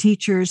and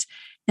teachers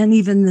and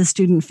even the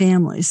student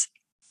families.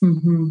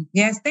 Mm-hmm.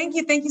 Yes. Thank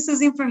you. Thank you,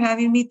 Susie, for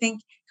having me.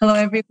 Hello,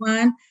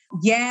 everyone.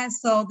 Yeah.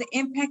 So the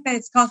impact that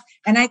it's caused,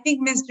 and I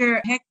think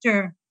Mr.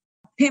 Hector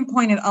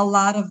pinpointed a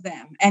lot of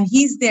them, and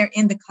he's there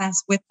in the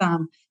class with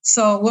them.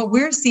 So what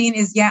we're seeing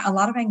is, a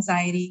lot of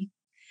anxiety,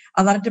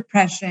 a lot of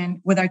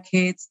depression with our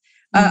kids,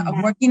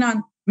 working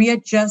on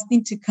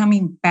readjusting to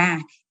coming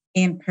back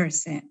in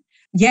person.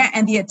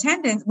 And the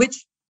attendance,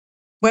 which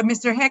what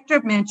Mr.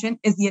 Hector mentioned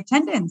is the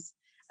attendance.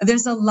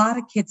 There's a lot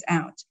of kids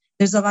out.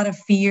 There's a lot of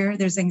fear.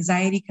 There's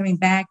anxiety coming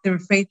back. They're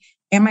afraid,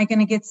 am I going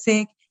to get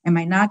sick? Am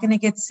I not going to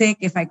get sick?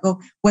 If I go,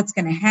 what's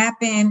going to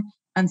happen?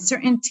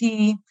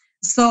 Uncertainty.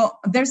 So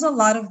there's a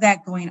lot of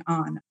that going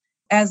on.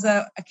 As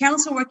a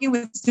counselor working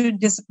with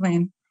student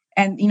discipline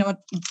and,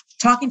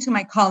 talking to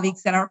my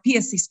colleagues that are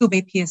PSA,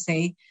 school-based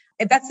PSA,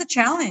 that's the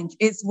challenge,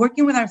 is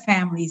working with our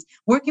families,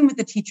 working with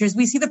the teachers.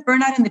 We see the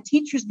burnout in the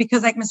teachers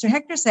because, like Mr.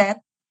 Hector said,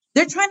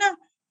 they're trying to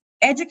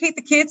educate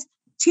the kids,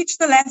 teach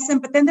the lesson,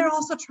 but then they're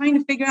also trying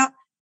to figure out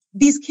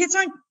these kids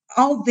aren't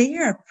all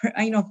there,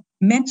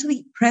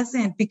 mentally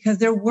present, because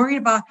they're worried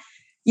about,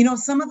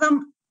 some of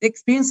them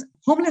experienced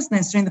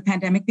homelessness during the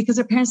pandemic because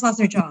their parents lost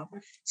their job.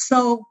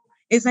 So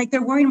it's like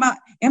they're worrying about,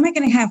 am I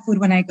going to have food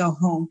when I go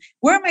home?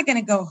 Where am I going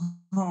to go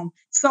home?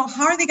 So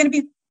how are they going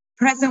to be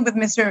present with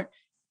Mr.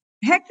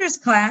 Hector's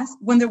class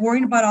when they're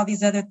worrying about all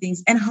these other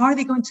things? And how are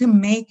they going to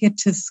make it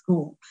to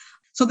school?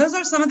 So those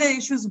are some of the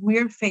issues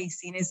we're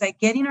facing, is like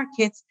getting our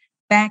kids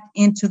back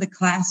into the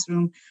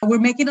classroom. We're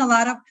making a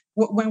lot of,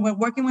 when we're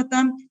working with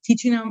them,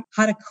 teaching them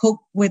how to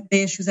cope with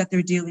the issues that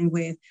they're dealing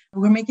with.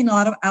 We're making a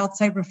lot of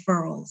outside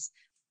referrals.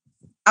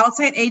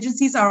 Outside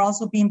agencies are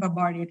also being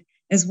bombarded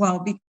as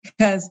well,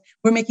 because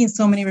we're making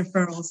so many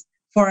referrals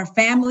for our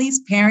families,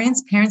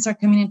 parents. Parents are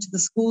coming into the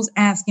schools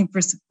asking for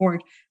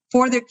support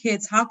for their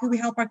kids. How can we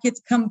help our kids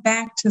come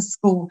back to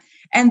school?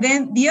 And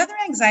then the other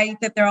anxiety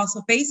that they're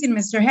also facing,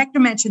 Mr.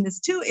 Hector mentioned this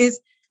too, is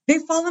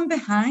they've fallen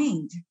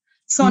behind.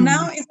 So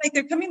now it's like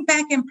they're coming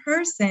back in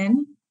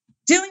person,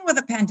 dealing with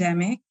a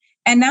pandemic,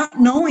 and now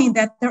knowing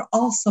that they're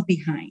also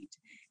behind.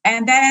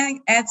 And that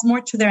adds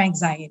more to their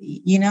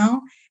anxiety,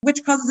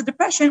 which causes a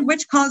depression,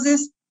 which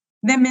causes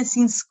them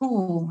missing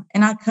school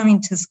and not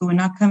coming to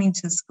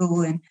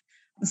school. And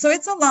so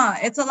it's a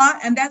lot.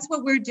 And that's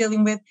what we're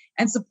dealing with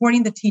and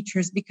supporting the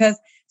teachers, because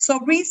so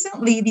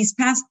recently, these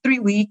past 3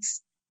 weeks,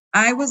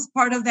 I was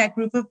part of that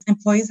group of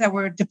employees that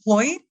were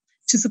deployed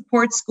to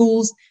support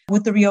schools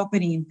with the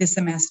reopening this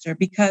semester,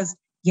 because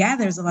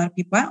there's a lot of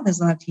people out. There's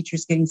a lot of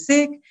teachers getting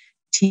sick.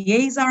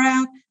 TAs are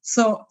out.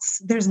 So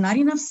there's not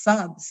enough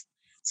subs.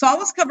 So I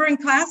was covering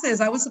classes.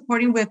 I was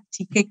supporting with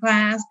TK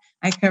class.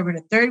 I covered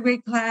a third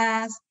grade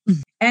class,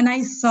 and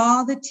I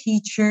saw the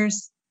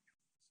teachers.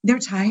 They're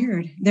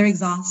tired. They're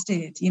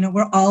exhausted.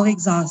 We're all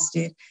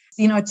exhausted.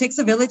 It takes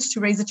a village to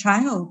raise a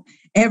child.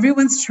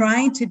 Everyone's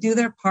trying to do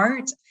their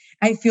part.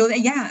 I feel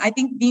that, I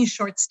think being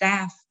short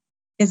staffed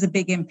is a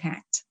big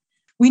impact.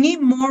 We need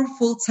more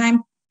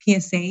full-time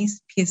PSAs,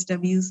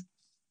 PSWs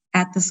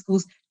at the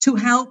schools to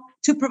help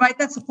to provide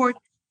that support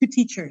to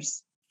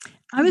teachers.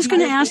 I was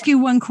going to ask you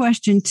one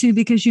question too,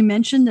 because you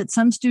mentioned that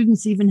some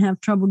students even have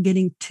trouble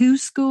getting to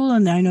school.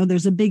 And I know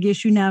there's a big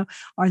issue now.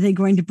 Are they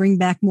going to bring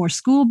back more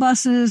school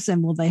buses,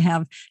 and will they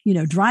have,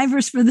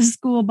 drivers for the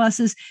school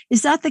buses?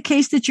 Is that the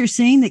case that you're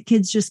seeing, that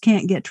kids just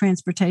can't get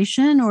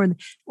transportation,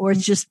 or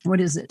it's just,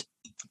 what is it?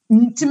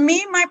 To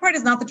me, my part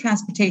is not the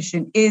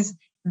transportation, is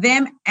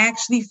them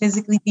actually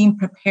physically being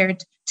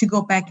prepared to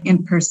go back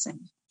in person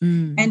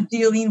and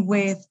dealing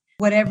with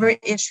whatever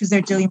issues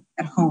they're dealing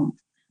with at home.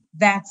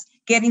 That's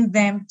getting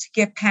them to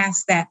get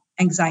past that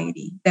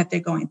anxiety that they're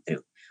going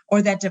through,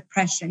 or that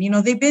depression.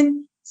 They've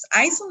been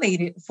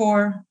isolated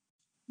for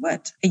a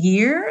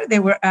year. They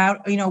were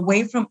out,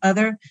 away from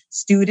other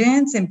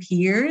students and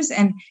peers,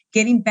 and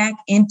getting back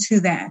into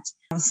that.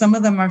 Some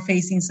of them are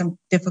facing some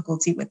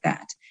difficulty with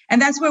that.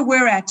 And that's where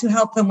we're at, to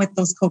help them with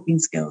those coping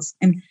skills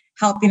and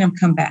helping them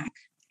come back.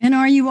 And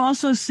are you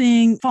also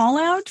seeing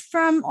fallout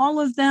from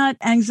all of that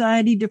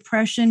anxiety,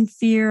 depression,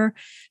 fear?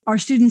 Are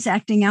students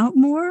acting out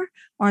more?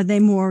 Are they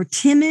more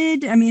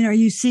timid? I mean, are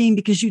you seeing,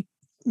 because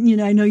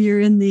I know you're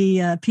in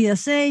the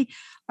PSA,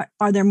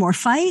 are there more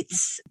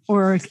fights,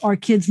 or are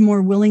kids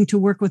more willing to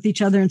work with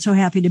each other and so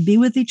happy to be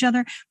with each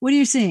other? What are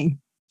you seeing?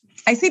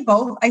 I see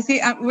both.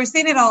 We're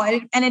seeing it all,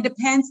 and it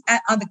depends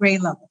on the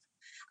grade level.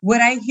 What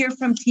I hear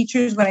from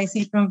teachers, what I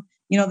see from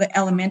the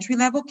elementary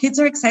level, kids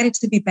are excited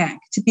to be back,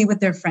 to be with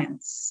their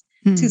friends,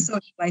 to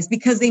socialize,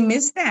 because they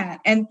miss that.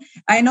 And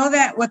I know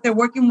that what they're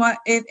working with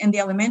in the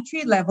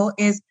elementary level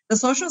is the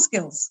social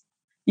skills,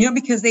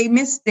 because they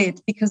missed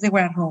it because they were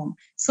at home.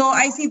 So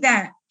I see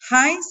that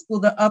high school,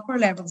 the upper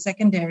level,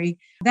 secondary,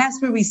 that's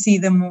where we see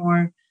the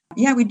more,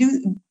 we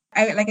do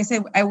Like I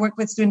said, I work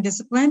with student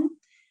discipline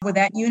with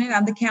that unit.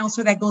 I'm the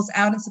counselor that goes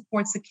out and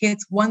supports the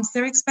kids once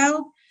they're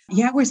expelled.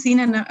 Yeah, we're seeing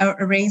a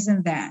raise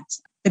in that,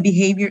 the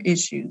behavior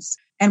issues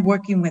and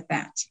working with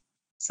that.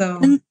 So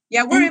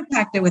we're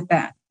impacted with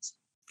that.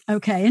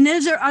 Okay. And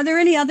are there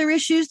any other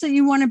issues that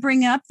you want to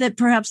bring up that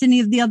perhaps any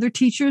of the other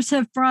teachers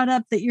have brought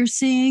up that you're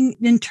seeing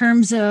in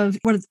terms of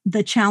what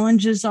the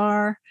challenges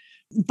are,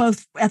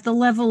 both at the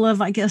level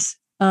of, I guess,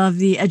 of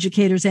the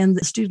educators and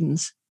the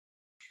students?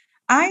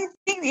 I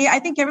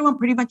think everyone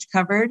pretty much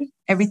covered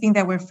everything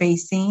that we're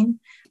facing.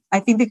 I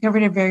think they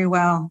covered it very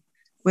well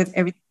with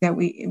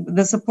everything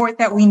the support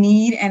that we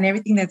need and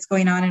everything that's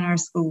going on in our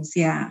schools.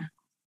 Yeah.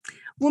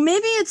 Well,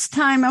 maybe it's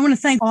time. I want to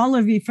thank all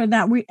of you for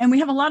that. We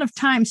have a lot of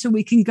time, so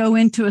we can go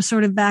into a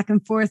sort of back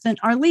and forth. And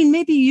Arlene,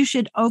 maybe you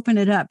should open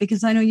it up,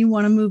 because I know you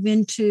want to move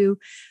into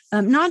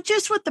not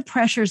just what the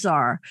pressures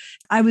are.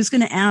 I was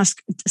going to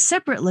ask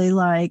separately,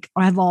 like,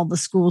 have all the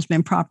schools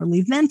been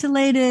properly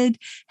ventilated?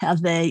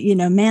 Have they,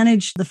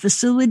 managed the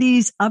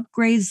facilities,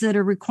 upgrades that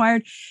are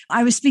required?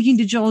 I was speaking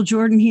to Joel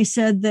Jordan. He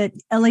said that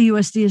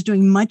LAUSD is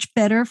doing much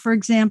better, for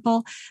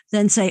example,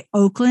 than, say,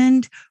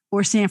 Oakland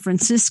or San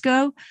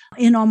Francisco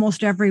in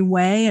almost every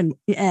way.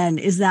 And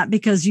is that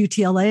because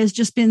UTLA has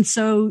just been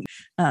so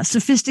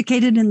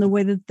sophisticated in the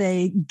way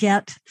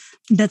that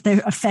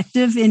they're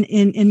effective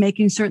in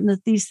making certain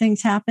that these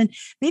things happen?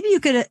 Maybe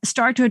you could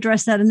start to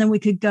address that, and then we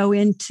could go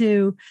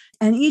into,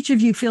 and each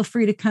of you feel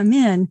free to come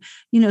in,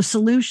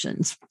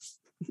 solutions.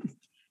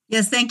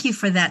 Yes, thank you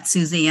for that,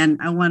 Susie. And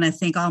I want to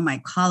thank all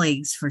my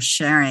colleagues for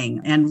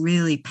sharing and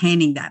really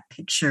painting that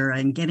picture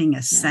and getting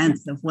a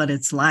sense of what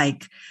it's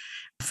like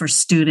for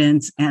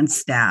students and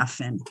staff.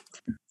 And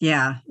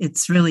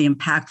it's really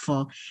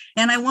impactful.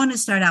 And I want to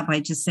start out by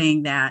just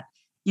saying that,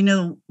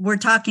 we're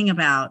talking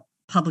about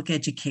public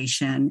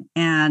education,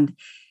 and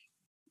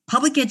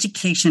public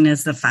education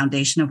is the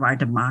foundation of our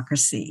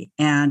democracy.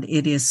 And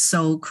it is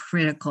so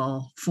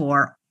critical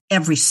for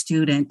every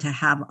student to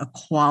have a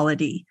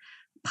quality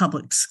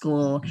public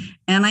school.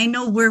 And I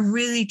know we're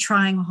really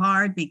trying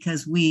hard,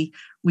 because we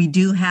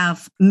do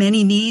have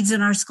many needs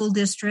in our school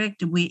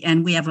district. We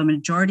have a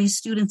majority of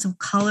students of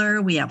color.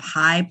 We have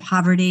high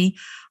poverty.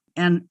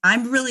 And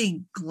I'm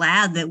really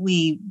glad that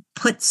we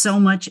put so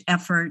much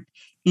effort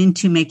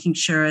into making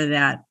sure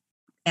that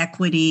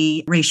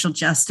equity, racial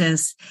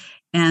justice,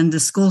 and the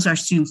schools our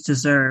students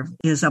deserve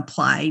is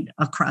applied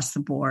across the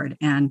board.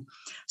 And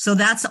so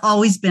that's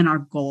always been our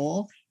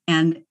goal.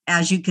 And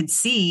as you could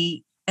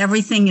see,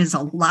 everything is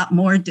a lot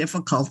more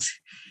difficult,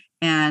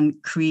 and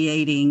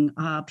creating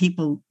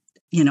people,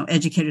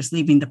 educators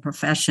leaving the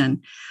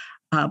profession.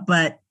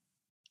 But,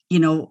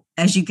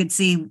 as you could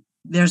see,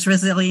 there's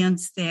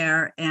resilience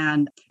there.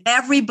 And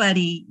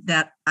everybody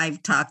that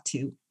I've talked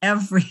to,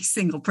 every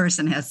single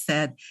person has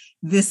said,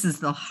 this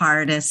is the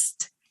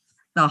hardest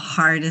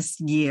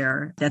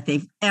year that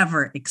they've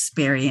ever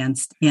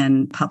experienced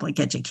in public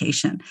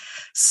education.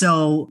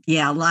 So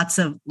lots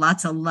of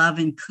love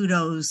and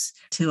kudos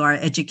to our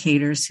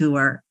educators who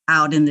are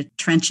out in the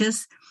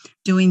trenches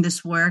doing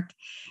this work.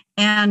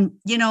 And,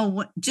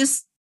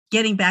 just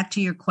getting back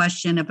to your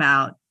question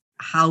about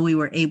how we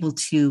were able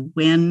to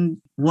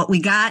win what we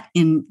got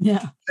in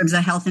terms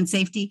of health and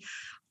safety,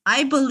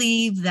 I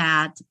believe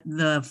that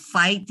the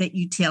fight that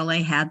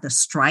UTLA had, the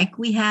strike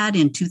we had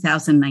in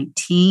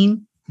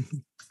 2019,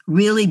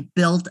 really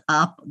built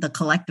up the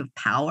collective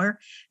power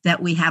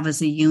that we have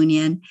as a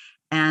union,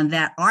 and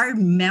that our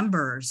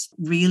members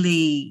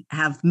really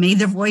have made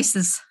their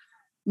voices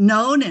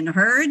known and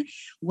heard,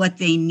 what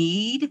they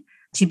need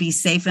to be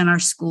safe in our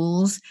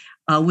schools.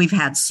 We've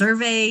had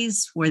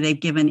surveys where they've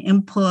given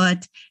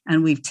input,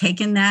 and we've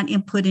taken that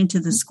input into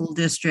the school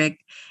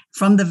district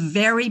from the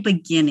very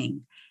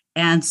beginning.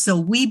 And so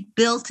we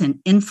built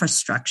an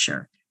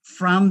infrastructure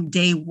from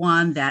day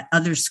one that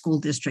other school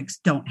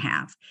districts don't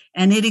have.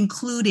 And it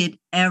included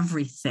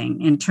everything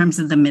in terms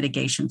of the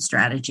mitigation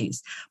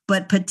strategies.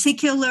 But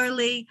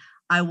particularly,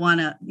 I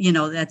want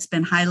to, that's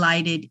been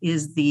highlighted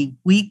is the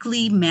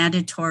weekly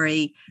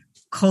mandatory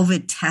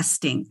COVID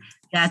testing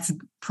that's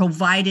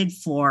provided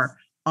for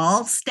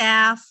all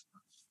staff,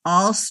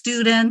 all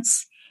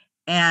students,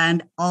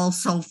 and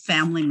also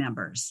family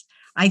members.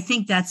 I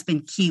think that's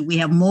been key. We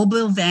have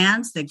mobile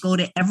vans that go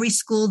to every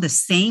school the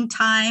same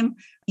time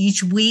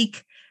each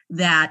week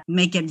that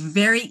make it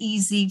very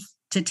easy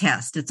to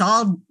test. It's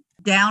all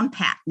down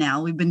pat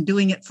now. We've been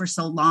doing it for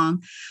so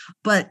long.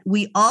 But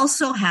we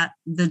also had,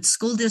 the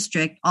school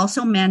district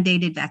also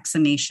mandated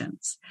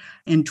vaccinations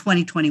in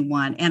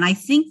 2021. And I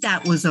think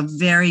that was a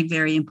very,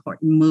 very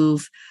important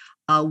move.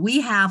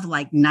 We have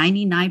like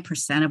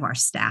 99% of our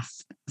staff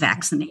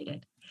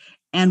vaccinated.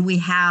 And we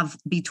have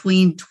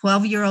between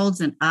 12-year-olds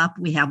and up,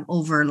 we have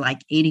over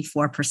like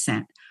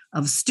 84%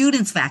 of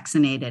students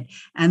vaccinated.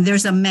 And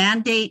there's a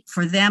mandate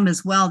for them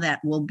as well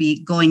that will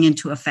be going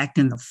into effect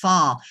in the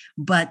fall,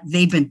 but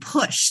they've been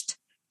pushed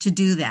to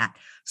do that.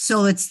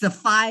 So it's the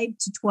 5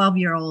 to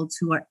 12-year-olds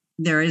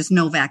there is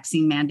no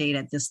vaccine mandate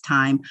at this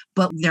time,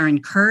 but they're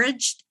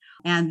encouraged.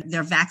 and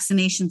their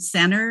vaccination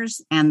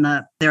centers, and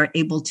they're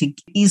able to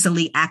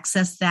easily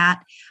access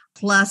that.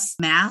 Plus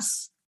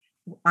masks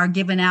are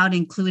given out,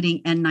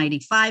 including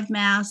N95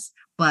 masks,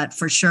 but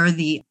for sure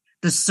the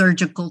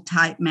surgical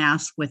type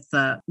mask with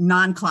the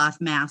non-cloth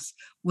mask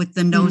with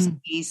the nose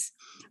piece.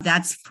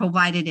 That's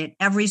provided at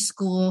every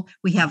school.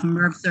 We have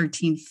MERV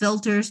 13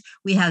 filters.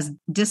 We have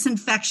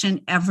disinfection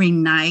every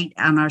night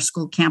on our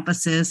school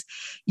campuses.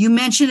 You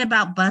mentioned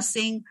about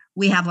busing.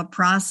 We have a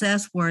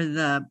process where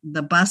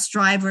the bus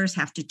drivers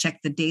have to check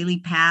the daily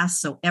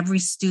pass. So every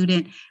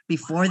student,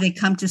 before they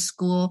come to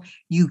school,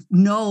 you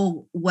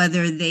know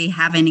whether they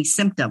have any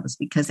symptoms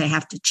because they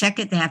have to check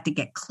it. They have to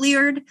get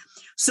cleared.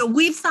 So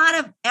we've thought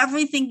of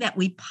everything that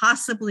we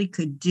possibly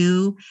could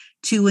do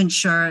to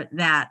ensure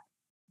that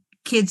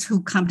kids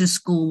who come to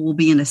school will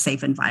be in a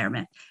safe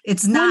environment.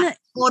 It's not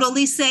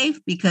totally safe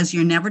because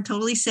you're never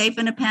totally safe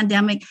in a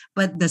pandemic,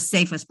 but the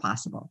safest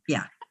possible.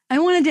 Yeah. I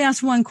wanted to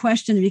ask one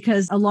question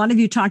because a lot of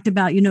you talked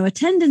about,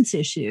 attendance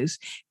issues,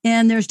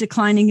 and there's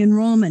declining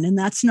enrollment, and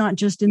that's not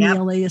just in the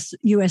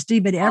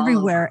LAUSD, but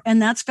everywhere.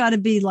 And that's got to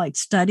be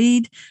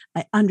studied,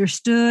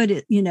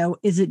 understood.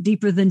 Is it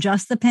deeper than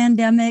just the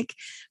pandemic?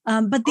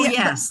 But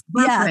birth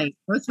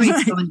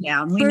rate's going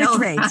down. We know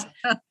that.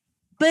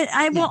 But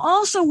I've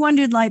also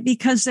wondered,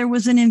 because there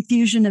was an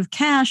infusion of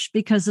cash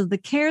because of the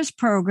CARES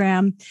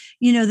program,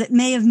 that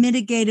may have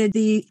mitigated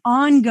the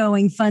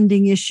ongoing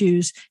funding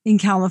issues in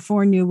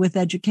California with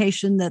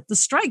education that the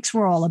strikes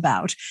were all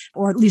about,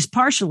 or at least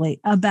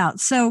partially about.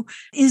 So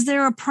is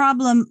there a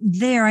problem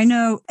there? I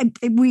know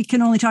we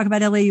can only talk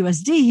about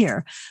LAUSD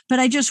here,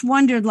 but I just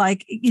wondered,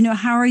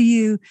 how are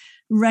you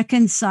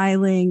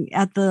reconciling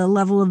at the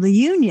level of the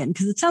union?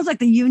 Because it sounds like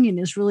the union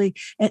is really,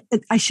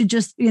 I should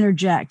just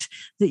interject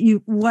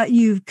that what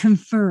you've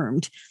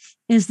confirmed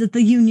is that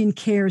the union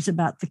cares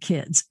about the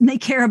kids and they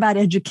care about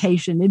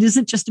education. It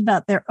isn't just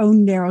about their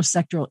own narrow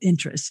sectoral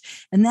interests.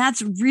 And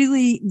that's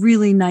really,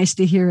 really nice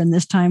to hear in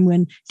this time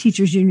when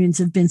teachers' unions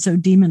have been so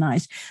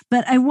demonized.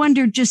 But I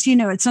wonder just,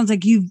 it sounds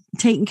like you've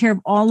taken care of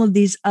all of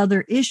these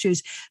other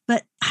issues,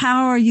 but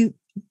how are you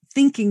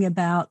thinking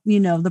about,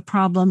 the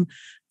problem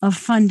of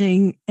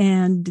funding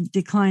and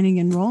declining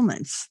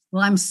enrollments?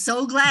 Well, I'm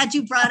so glad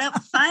you brought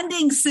up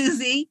funding,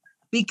 Susie,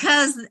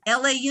 because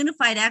LA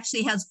Unified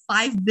actually has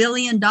 $5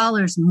 billion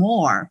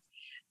more.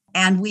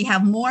 And we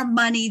have more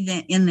money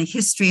than in the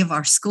history of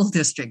our school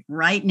district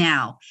right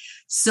now.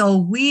 So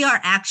we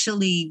are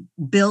actually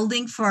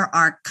building for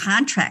our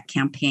contract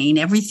campaign.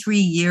 Every 3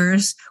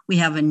 years, we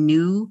have a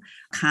new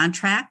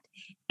contract.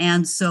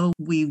 And so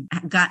we've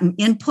gotten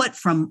input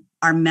from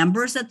our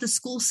members at the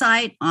school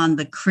site on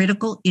the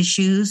critical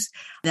issues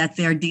that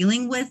they're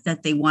dealing with,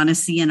 that they want to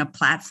see in a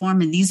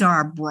platform. And these are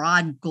our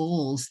broad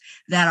goals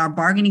that our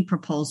bargaining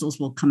proposals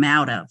will come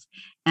out of.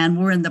 And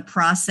we're in the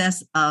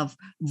process of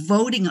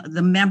voting.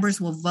 The members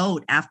will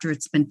vote after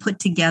it's been put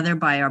together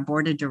by our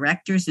board of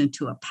directors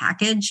into a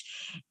package.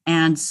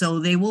 And so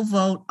they will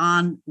vote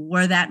on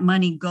where that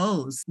money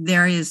goes.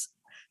 There is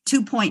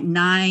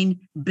 $2.9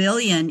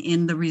 billion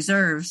in the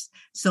reserves.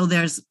 So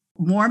there's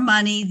more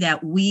money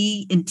that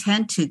we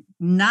intend to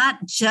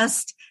not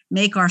just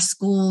make our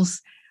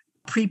schools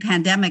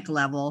pre-pandemic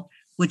level,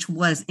 which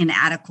was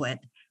inadequate,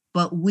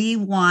 but we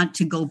want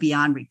to go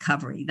beyond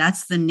recovery.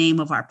 That's the name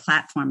of our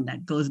platform,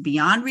 that goes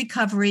beyond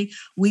recovery.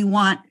 We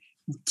want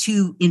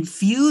to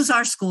infuse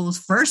our schools.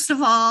 First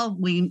of all,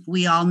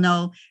 we all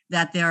know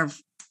that there are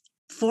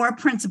 4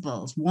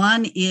 principles.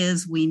 One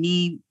is we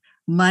need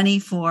money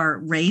for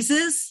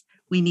raises.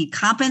 We need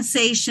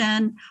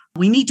compensation.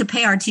 We need to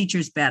pay our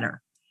teachers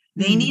better.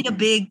 They need a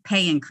big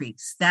pay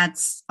increase.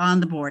 That's on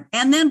the board.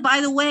 And then,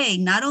 by the way,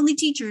 not only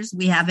teachers,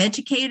 we have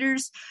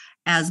educators,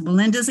 as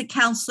Belinda's a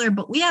counselor,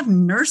 but we have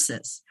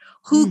nurses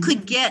who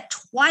could get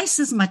twice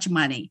as much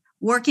money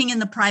working in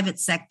the private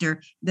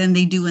sector than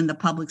they do in the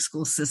public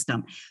school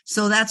system.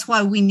 So that's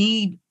why we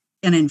need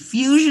an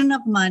infusion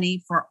of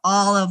money for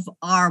all of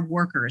our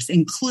workers,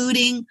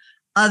 including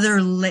other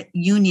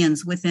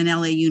unions within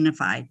LA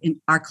Unified,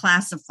 our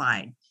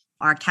classified,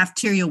 our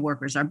cafeteria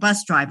workers, our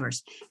bus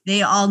drivers.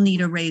 They all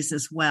need a raise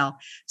as well.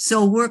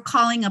 So we're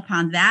calling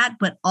upon that,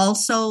 but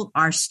also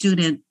our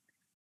student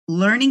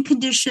learning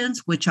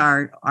conditions, which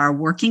are our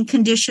working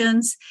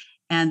conditions.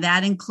 And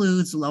that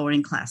includes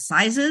lowering class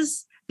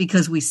sizes,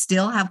 because we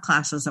still have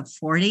classes of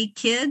 40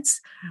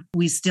 kids.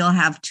 We still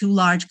have 2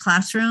 large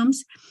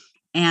classrooms,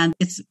 and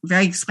it's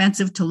very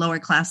expensive to lower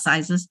class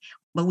sizes.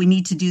 But we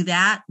need to do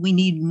that. We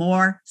need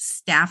more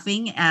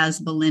staffing, as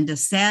Belinda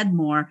said,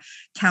 more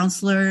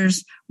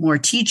counselors, more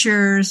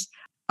teachers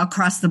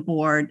across the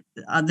board,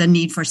 the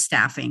need for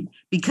staffing.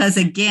 Because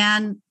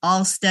again,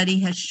 all study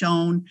has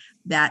shown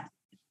that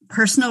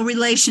personal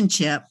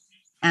relationship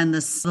and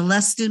the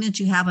less students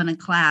you have in a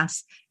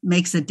class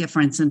makes a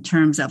difference in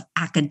terms of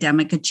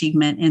academic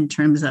achievement, in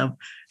terms of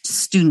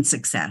student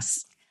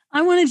success.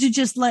 I wanted to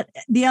just let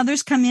the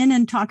others come in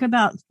and talk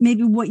about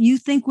maybe what you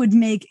think would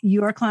make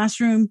your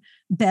classroom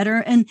better.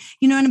 And,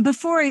 and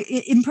before,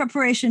 in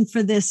preparation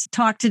for this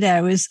talk today,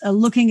 I was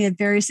looking at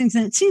various things,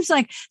 and it seems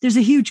like there's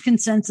a huge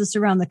consensus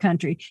around the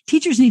country.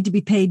 Teachers need to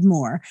be paid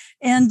more,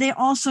 and they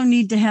also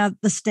need to have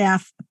the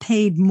staff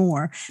paid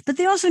more, but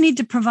they also need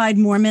to provide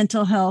more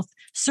mental health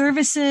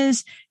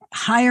services,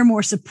 hire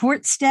more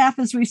support staff,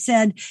 as we've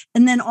said,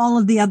 and then all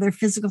of the other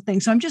physical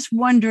things. So I'm just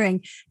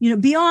wondering,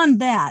 beyond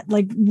that,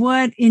 like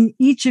what in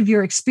each of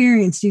your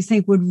experience do you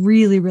think would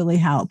really, really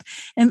help?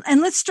 And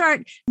let's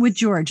start with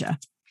Georgia.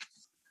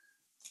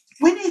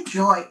 We need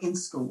joy in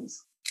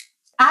schools.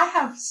 I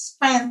have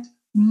spent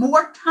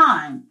more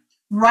time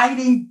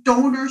writing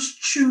Donors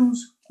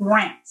Choose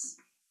grants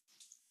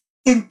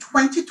in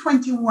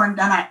 2021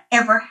 than I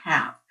ever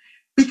have,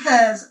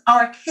 because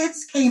our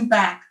kids came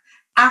back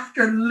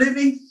after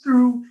living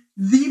through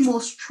the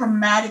most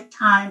traumatic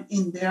time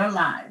in their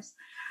lives.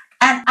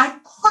 And I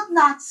could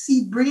not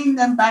see bringing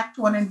them back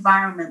to an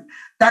environment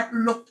that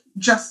looked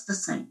just the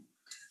same.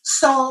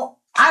 So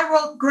I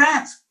wrote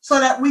grants so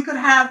that we could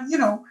have,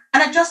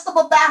 an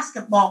adjustable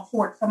basketball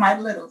court for my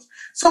littles,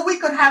 so we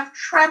could have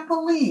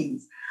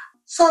trampolines,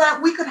 so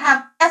that we could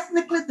have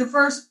ethnically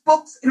diverse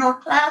books in our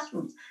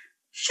classrooms.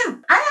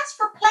 Shoot, I asked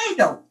for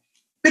Play-Doh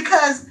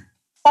because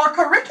our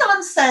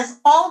curriculum says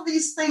all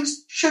these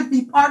things should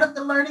be part of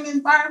the learning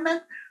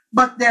environment,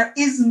 but there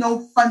is no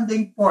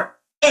funding for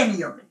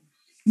any of it,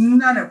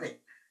 none of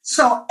it.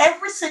 So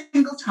every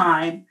single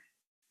time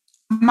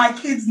my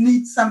kids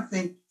need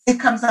something, it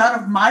comes out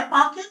of my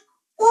pocket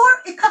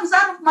or it comes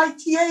out of my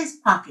TA's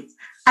pockets.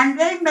 And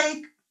they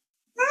make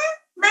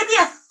maybe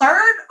a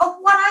third of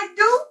what I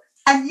do,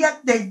 and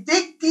yet they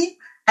dig deep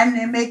and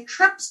they make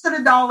trips to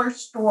the dollar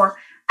store,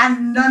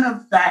 and none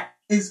of that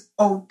is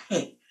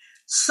okay.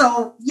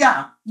 So,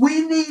 yeah,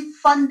 we need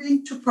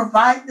funding to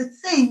provide the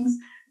things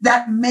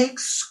that make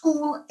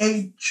school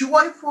a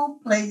joyful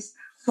place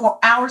for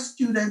our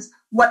students,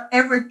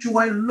 whatever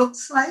joy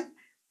looks like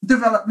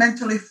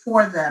developmentally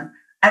for them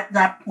at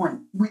that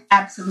point. We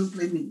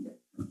absolutely need it.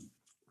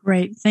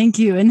 Great. Thank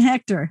you. And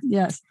Hector,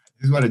 yes.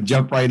 I just want to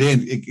jump right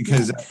in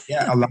because,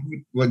 a lot of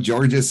what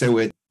Georgia said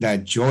with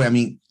that joy, I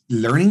mean,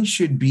 learning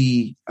should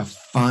be a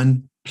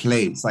fun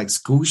place. Like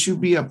school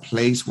should be a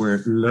place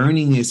where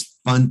learning is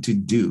fun to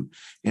do.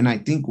 And I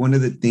think one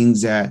of the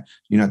things that,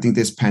 I think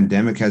this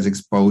pandemic has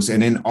exposed,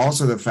 and then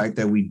also the fact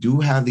that we do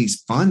have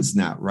these funds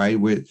now, right?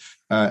 With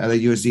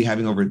LAUSD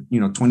having over,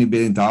 $20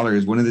 billion.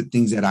 One of the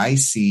things that I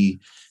see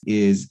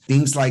is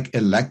things like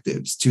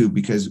electives too,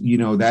 because,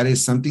 that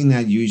is something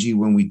that usually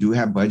when we do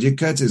have budget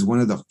cuts is one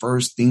of the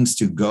first things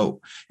to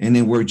go. And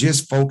then we're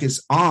just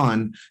focused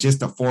on just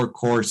the 4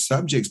 core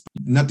subjects.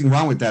 Nothing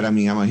wrong with that. I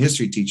mean, I'm a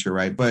history teacher,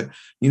 right? But,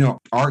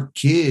 our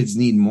kids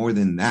need more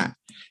than that.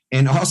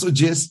 And also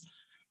just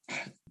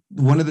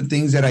one of the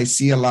things that I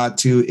see a lot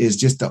too is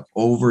just the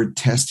over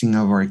testing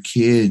of our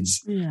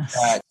kids.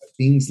 Yes.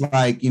 Things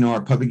like,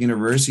 our public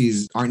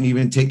universities aren't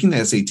even taking the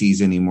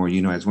SATs anymore,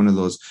 as one of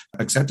those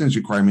acceptance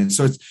requirements.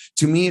 So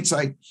to me, it's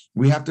like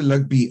we have to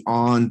look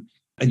beyond,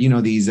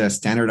 these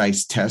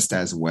standardized tests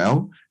as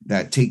well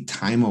that take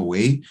time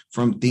away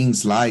from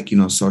things like,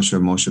 social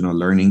emotional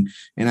learning.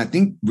 And I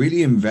think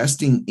really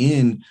investing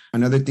in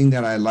another thing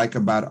that I like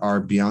about our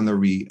Beyond the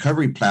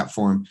Recovery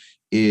platform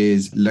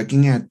is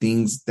looking at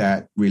things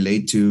that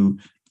relate to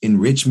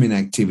enrichment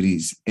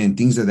activities and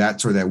things of that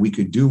sort that we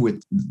could do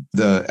with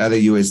the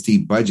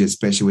LAUSD budget,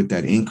 especially with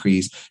that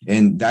increase.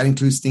 And that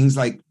includes things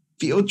like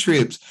field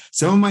trips.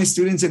 Some of my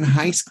students in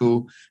high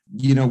school,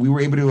 we were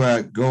able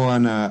to go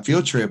on a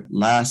field trip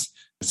last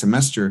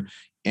semester.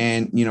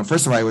 And,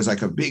 first of all, it was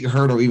like a big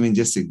hurdle even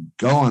just to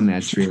go on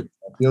that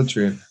field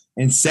trip.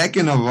 And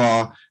second of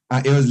all,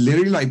 it was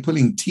literally like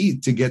pulling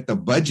teeth to get the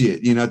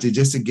budget,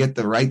 to get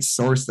the right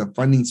source, the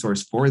funding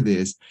source for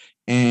this.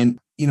 And,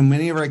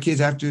 many of our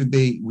kids, after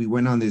we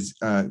went on this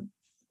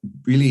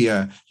really,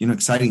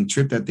 exciting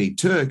trip that they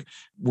took,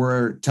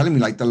 were telling me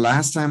like the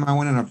last time I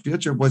went on a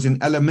field trip was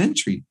in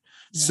elementary.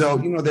 Yeah. So,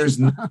 there's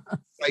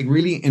like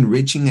really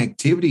enriching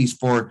activities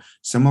for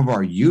some of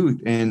our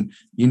youth. And,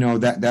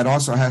 that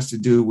also has to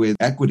do with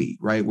equity,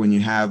 right? When you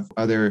have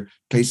other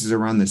places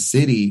around the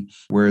city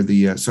where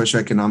the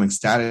socioeconomic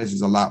status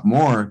is a lot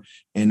more.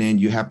 And then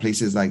you have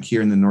places like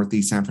here in the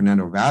Northeast San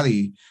Fernando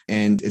Valley,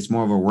 and it's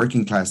more of a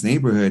working class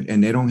neighborhood,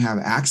 and they don't have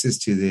access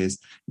to this,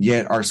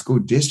 yet our school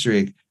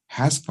district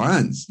has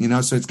funds,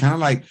 so it's kind of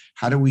like,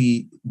 how do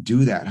we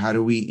do that? How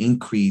do we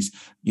increase,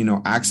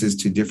 access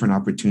to different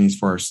opportunities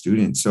for our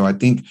students? So I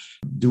think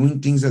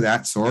doing things of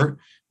that sort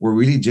will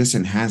really just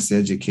enhance the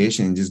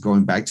education and just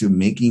going back to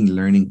making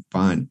learning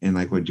fun. And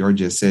like what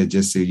Georgia said,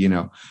 just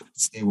to,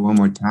 say one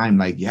more time,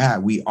 like, yeah,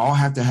 we all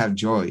have to have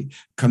joy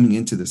coming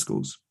into the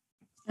schools.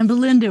 And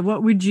Belinda,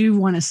 what would you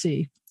want to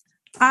see?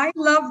 I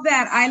love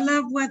that. I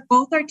love what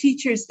both our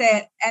teachers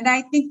said. And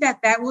I think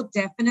that will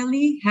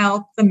definitely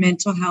help the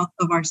mental health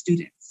of our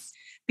students.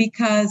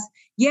 Because,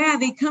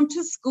 they come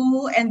to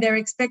school and they're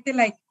expected,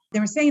 like they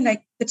were saying,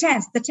 like the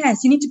test,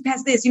 you need to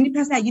pass this, you need to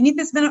pass that, you need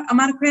this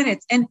amount of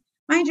credits. And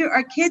mind you,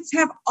 our kids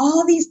have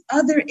all these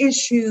other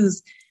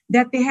issues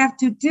that they have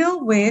to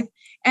deal with.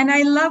 And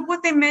I love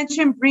what they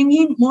mentioned,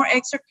 bringing more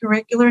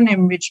extracurricular and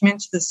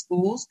enrichment to the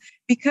schools,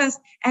 because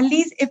at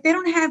least if they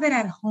don't have it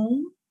at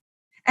home,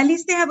 at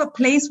least they have a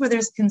place where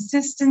there's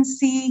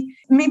consistency.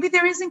 Maybe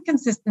there isn't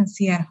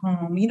consistency at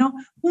home. You know,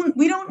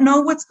 we don't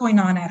know what's going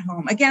on at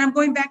home. Again, I'm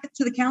going back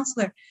to the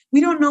counselor. We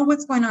don't know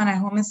what's going on at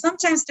home. And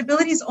sometimes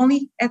stability is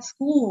only at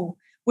school,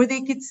 where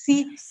they could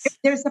see if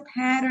there's a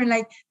pattern.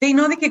 Like they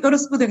know they could go to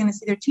school, they're going to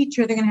see their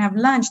teacher, they're going to have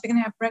lunch, they're going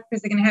to have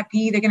breakfast, they're going to have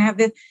PE, they're going to have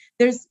this.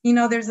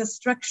 There's a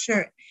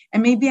structure.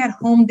 And maybe at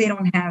home, they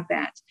don't have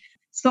that.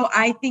 So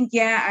I think,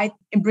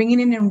 bringing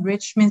in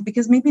enrichment,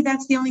 because maybe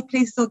that's the only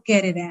place they'll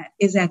get it at,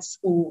 is at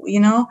school, you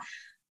know.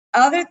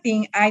 Other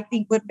thing I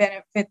think would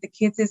benefit the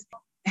kids is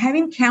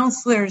having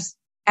counselors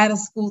at a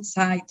school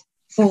site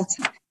full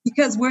time,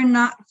 because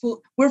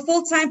we're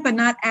full time, but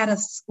not at a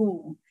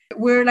school.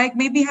 We're like,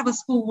 maybe have a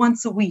school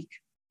once a week,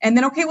 and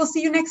then, okay, we'll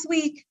see you next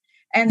week.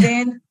 And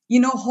then,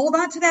 hold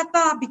on to that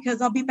thought, because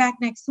I'll be back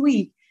next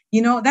week.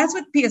 That's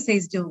what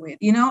PSAs deal with,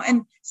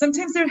 and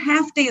sometimes they're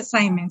half-day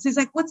assignments. It's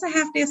like, what's a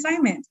half-day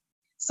assignment?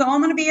 So I'm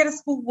going to be at a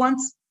school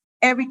once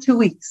every 2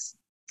 weeks,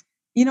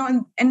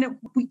 and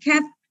we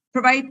can't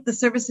provide the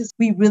services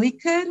we really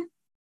could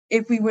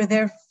if we were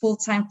there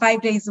full-time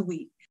 5 days a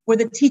week, where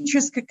the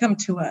teachers could come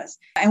to us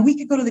and we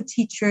could go to the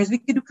teachers. We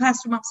could do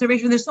classroom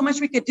observation. There's so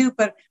much we could do,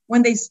 but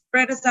when they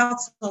spread us out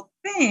so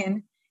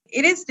thin,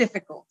 it is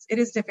difficult.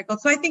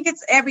 So I think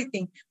it's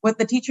everything. What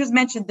the teachers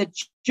mentioned, the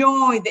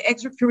joy, the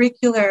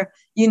extracurricular,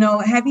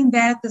 having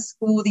that at the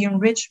school, the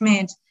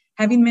enrichment,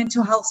 having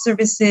mental health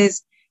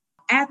services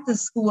at the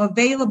school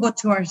available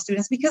to our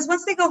students. Because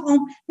once they go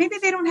home, maybe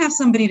they don't have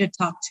somebody to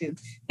talk to.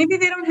 Maybe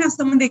they don't have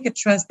someone they could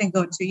trust and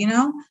go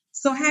to,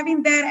 So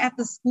having that at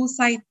the school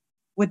site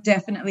would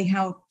definitely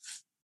help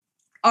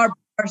our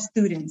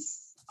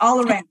students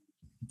all around.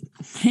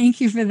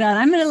 Thank you for that.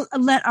 I'm going to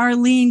let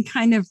Arlene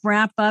kind of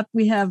wrap up.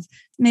 We have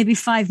maybe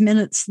 5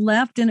 minutes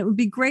left, and it would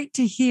be great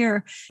to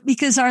hear,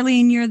 because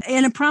Arlene, you're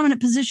in a prominent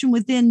position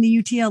within the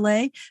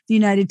UTLA, the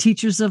United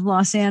Teachers of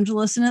Los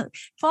Angeles, and it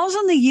falls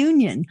on the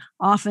union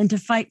often to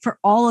fight for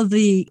all of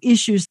the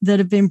issues that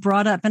have been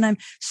brought up. And I'm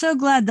so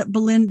glad that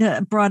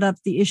Belinda brought up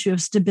the issue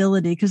of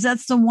stability, because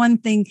that's the one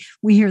thing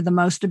we hear the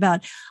most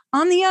about.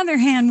 On the other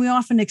hand, we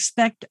often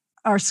expect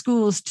our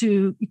schools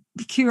to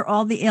cure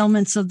all the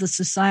ailments of the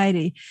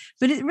society.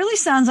 But it really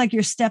sounds like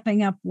you're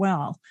stepping up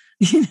well,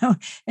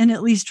 and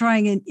at least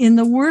trying in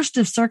the worst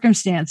of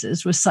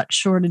circumstances with such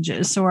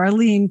shortages. So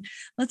Arlene,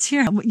 let's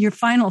hear your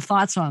final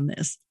thoughts on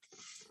this.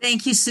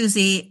 Thank you,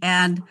 Susie.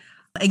 And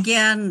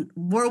again,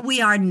 where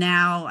we are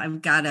now,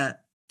 I've got to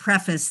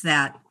preface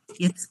that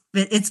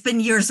it's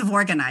been years of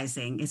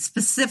organizing. It's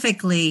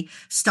specifically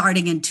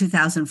starting in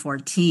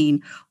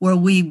 2014, where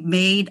we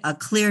made a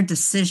clear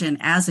decision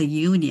as a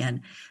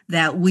union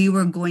that we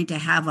were going to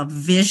have a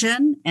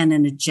vision and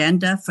an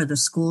agenda for the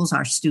schools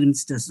our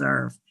students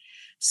deserve.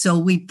 So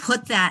we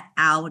put that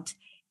out,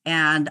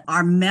 and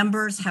our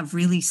members have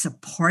really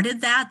supported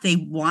that. They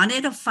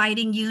wanted a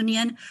fighting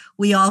union.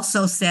 We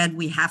also said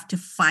we have to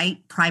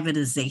fight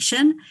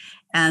privatization,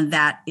 and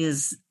that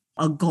is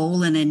a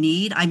goal and a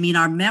need. I mean,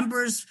 our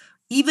members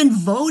even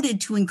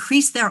voted to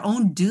increase their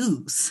own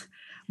dues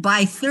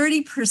by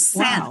 30%.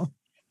 Wow.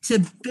 To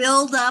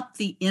build up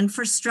the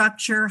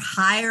infrastructure,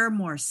 hire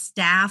more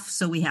staff.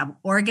 So we have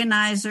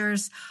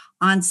organizers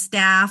on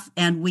staff,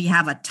 and we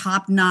have a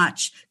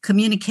top-notch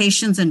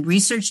communications and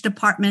research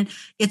department.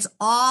 It's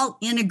all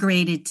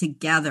integrated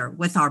together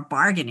with our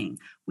bargaining.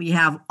 We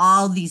have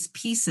all these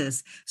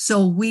pieces.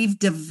 So we've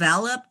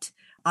developed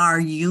our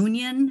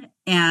union,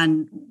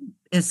 and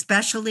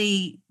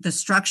especially the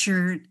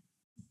structure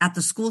at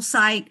the school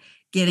site,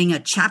 getting a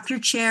chapter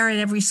chair at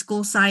every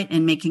school site,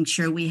 and making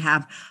sure we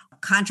have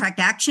contract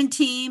action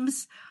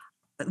teams.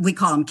 We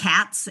call them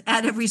CATs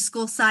at every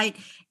school site.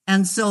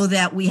 And so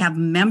that we have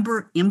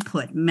member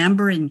input,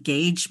 member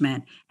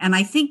engagement. And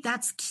I think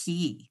that's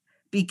key,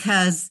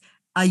 because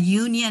a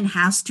union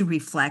has to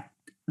reflect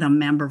the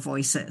member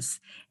voices.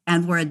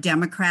 And we're a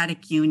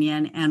democratic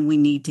union, and we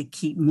need to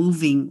keep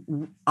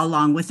moving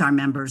along with our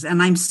members.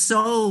 And I'm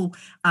so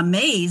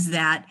amazed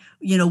that,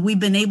 we've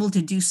been able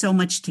to do so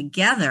much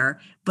together,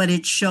 but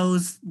it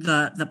shows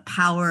the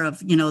power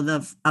of,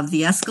 of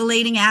the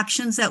escalating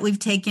actions that we've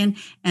taken,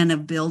 and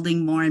of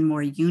building more and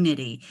more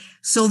unity.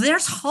 So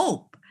there's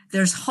hope.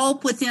 There's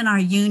hope within our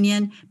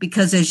union,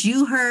 because as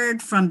you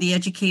heard from the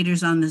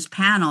educators on this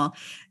panel,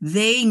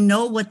 they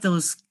know what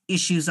those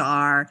issues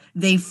are.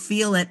 They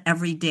feel it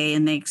every day,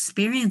 and they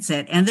experience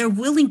it, and they're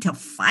willing to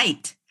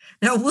fight.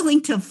 They're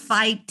willing to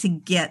fight to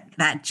get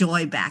that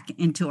joy back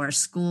into our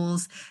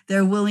schools.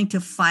 They're willing to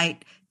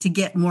fight to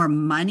get more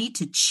money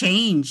to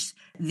change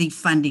the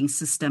funding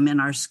system in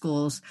our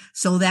schools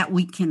so that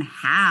we can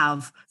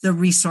have the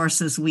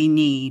resources we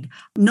need.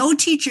 No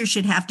teacher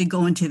should have to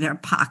go into their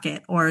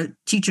pocket, or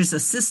teachers'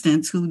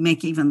 assistants who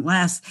make even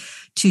less,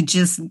 to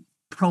just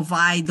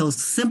provide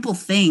those simple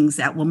things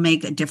that will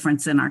make a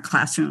difference in our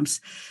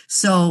classrooms.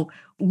 So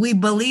we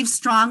believe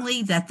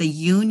strongly that the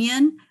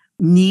union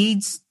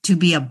needs to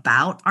be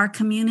about our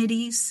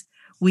communities.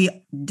 We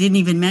didn't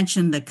even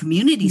mention the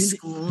community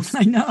schools.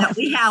 I know.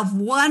 We have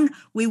one.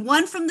 We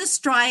won from the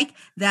strike.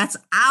 That's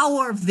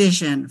our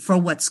vision for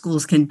what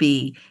schools can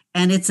be.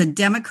 And it's a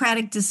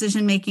democratic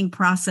decision-making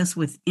process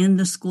within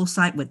the school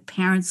site with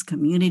parents,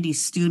 community,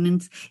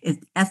 students,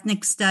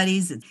 ethnic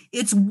studies.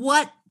 It's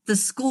what the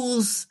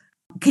schools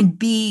can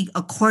be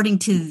according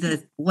to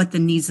what the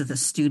needs of the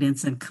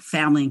students and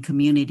family and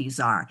communities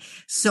are.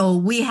 So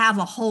we have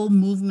a whole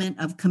movement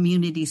of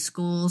community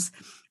schools,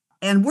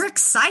 and we're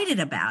excited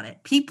about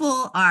it.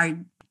 People are,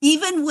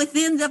 even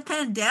within the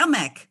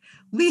pandemic,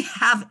 we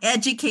have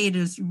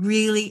educators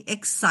really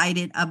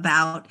excited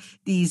about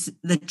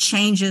the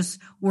changes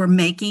we're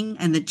making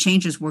and the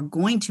changes we're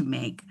going to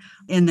make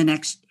in the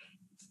next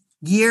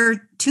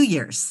year, 2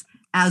 years,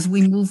 as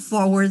we moving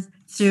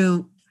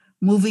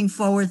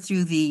forward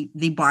through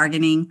the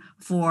bargaining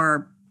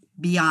for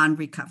beyond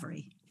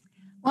recovery.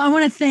 Well, I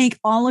want to thank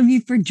all of you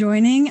for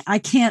joining. I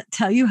can't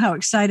tell you how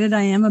excited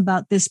I am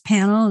about this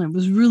panel, and it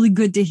was really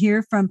good to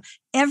hear from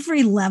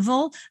every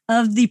level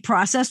of the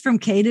process, from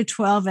K to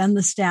 12 and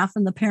the staff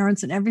and the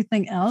parents and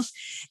everything else,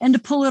 and to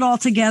pull it all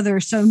together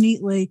so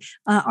neatly,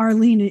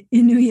 Arlene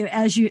Inouye,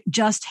 as you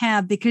just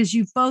have, because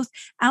you've both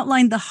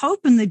outlined the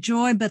hope and the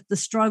joy, but the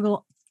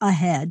struggle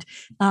ahead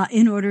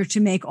in order to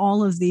make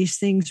all of these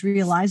things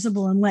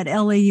realizable, and let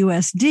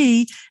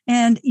LAUSD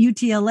and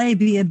UTLA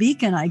be a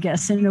beacon, I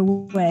guess, in a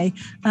way,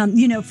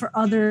 for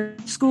other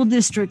school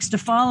districts to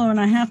follow. And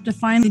I have to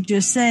finally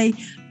just say,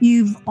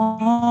 you've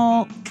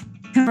all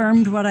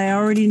confirmed what I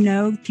already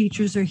know: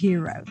 teachers are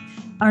heroes.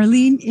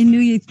 Arlene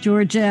Inouye,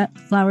 Georgia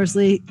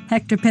Flowersley,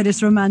 Hector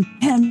Perez Roman,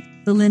 and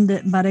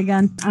Belinda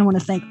Barragan, I want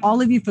to thank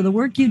all of you for the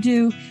work you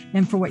do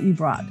and for what you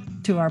brought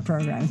to our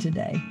program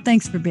today.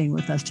 Thanks for being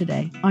with us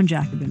today on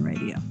Jacobin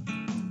Radio.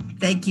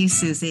 Thank you,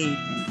 Susie.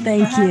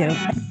 Thank you.